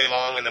all day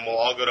long, and then we'll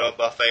all go to a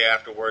buffet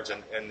afterwards,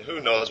 and who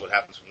knows what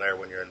happens from there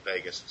when you're in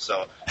Vegas.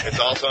 So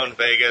it's also in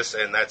Vegas,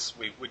 and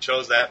we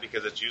chose that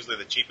because it's usually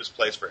the cheapest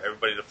place for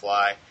everybody to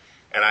fly.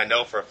 And I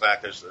know for a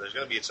fact there's going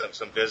to be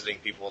some visiting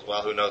people as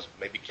well. Who knows?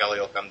 Maybe Kelly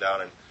will come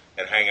down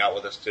and hang out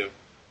with us too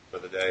for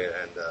the day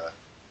and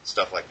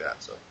stuff like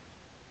that. So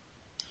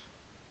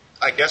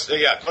I guess, go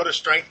to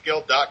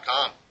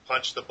strengthguild.com,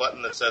 punch the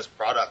button that says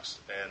products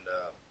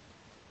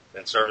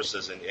and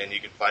services, and you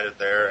can find it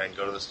there and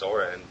go to the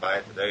store and buy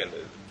it today. And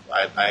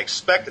I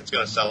expect it's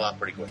going to sell out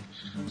pretty quick.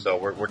 So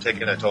we're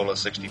taking a total of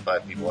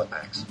 65 people at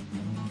max.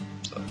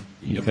 So,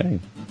 okay.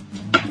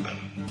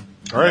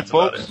 All right,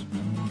 folks.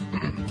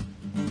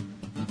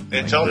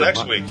 Until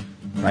next week.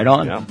 Right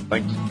on. Yeah,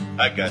 thanks. All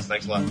right, guys.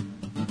 Thanks a lot.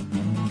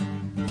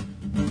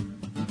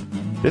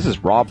 This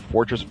is Rob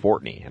Fortress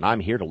Fortney, and I'm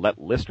here to let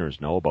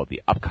listeners know about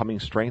the upcoming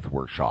Strength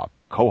Workshop,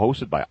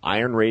 co-hosted by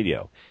Iron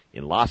Radio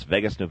in Las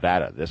Vegas,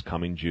 Nevada, this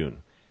coming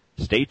June.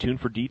 Stay tuned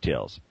for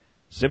details.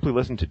 Simply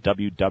listen to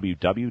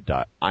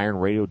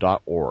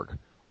www.ironradio.org,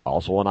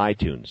 also on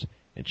iTunes,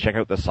 and check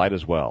out the site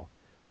as well.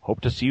 Hope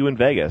to see you in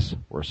Vegas,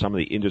 where some of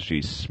the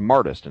industry's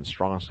smartest and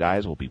strongest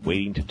guys will be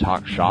waiting to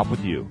talk shop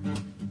with you.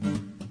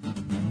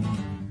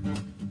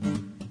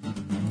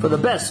 For the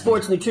best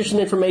sports nutrition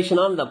information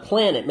on the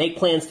planet, make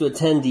plans to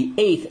attend the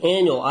 8th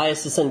Annual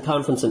ISSN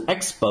Conference and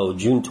Expo,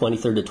 June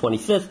 23rd to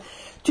 25th,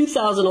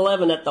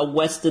 2011 at the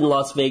Westin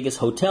Las Vegas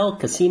Hotel,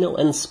 Casino,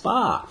 and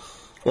Spa.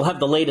 We'll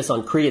have the latest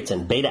on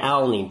creatine,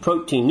 beta-alanine,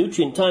 protein,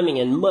 nutrient timing,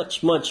 and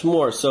much, much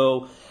more.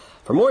 So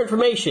for more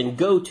information,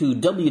 go to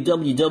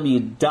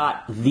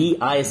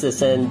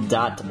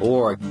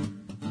www.theissn.org.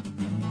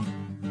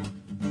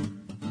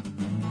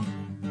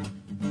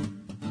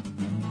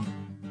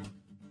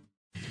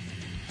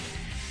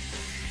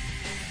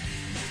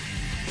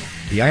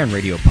 The Iron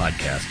Radio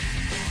podcast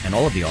and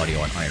all of the audio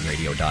on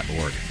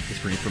ironradio.org is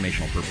for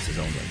informational purposes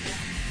only.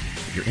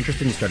 If you're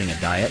interested in starting a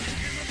diet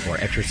or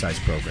exercise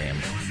program,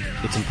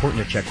 it's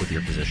important to check with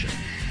your physician.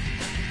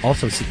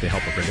 Also seek the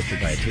help of registered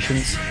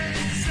dietitians,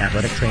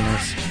 athletic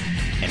trainers,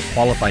 and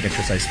qualified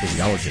exercise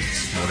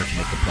physiologists in order to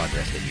make the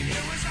progress that you need.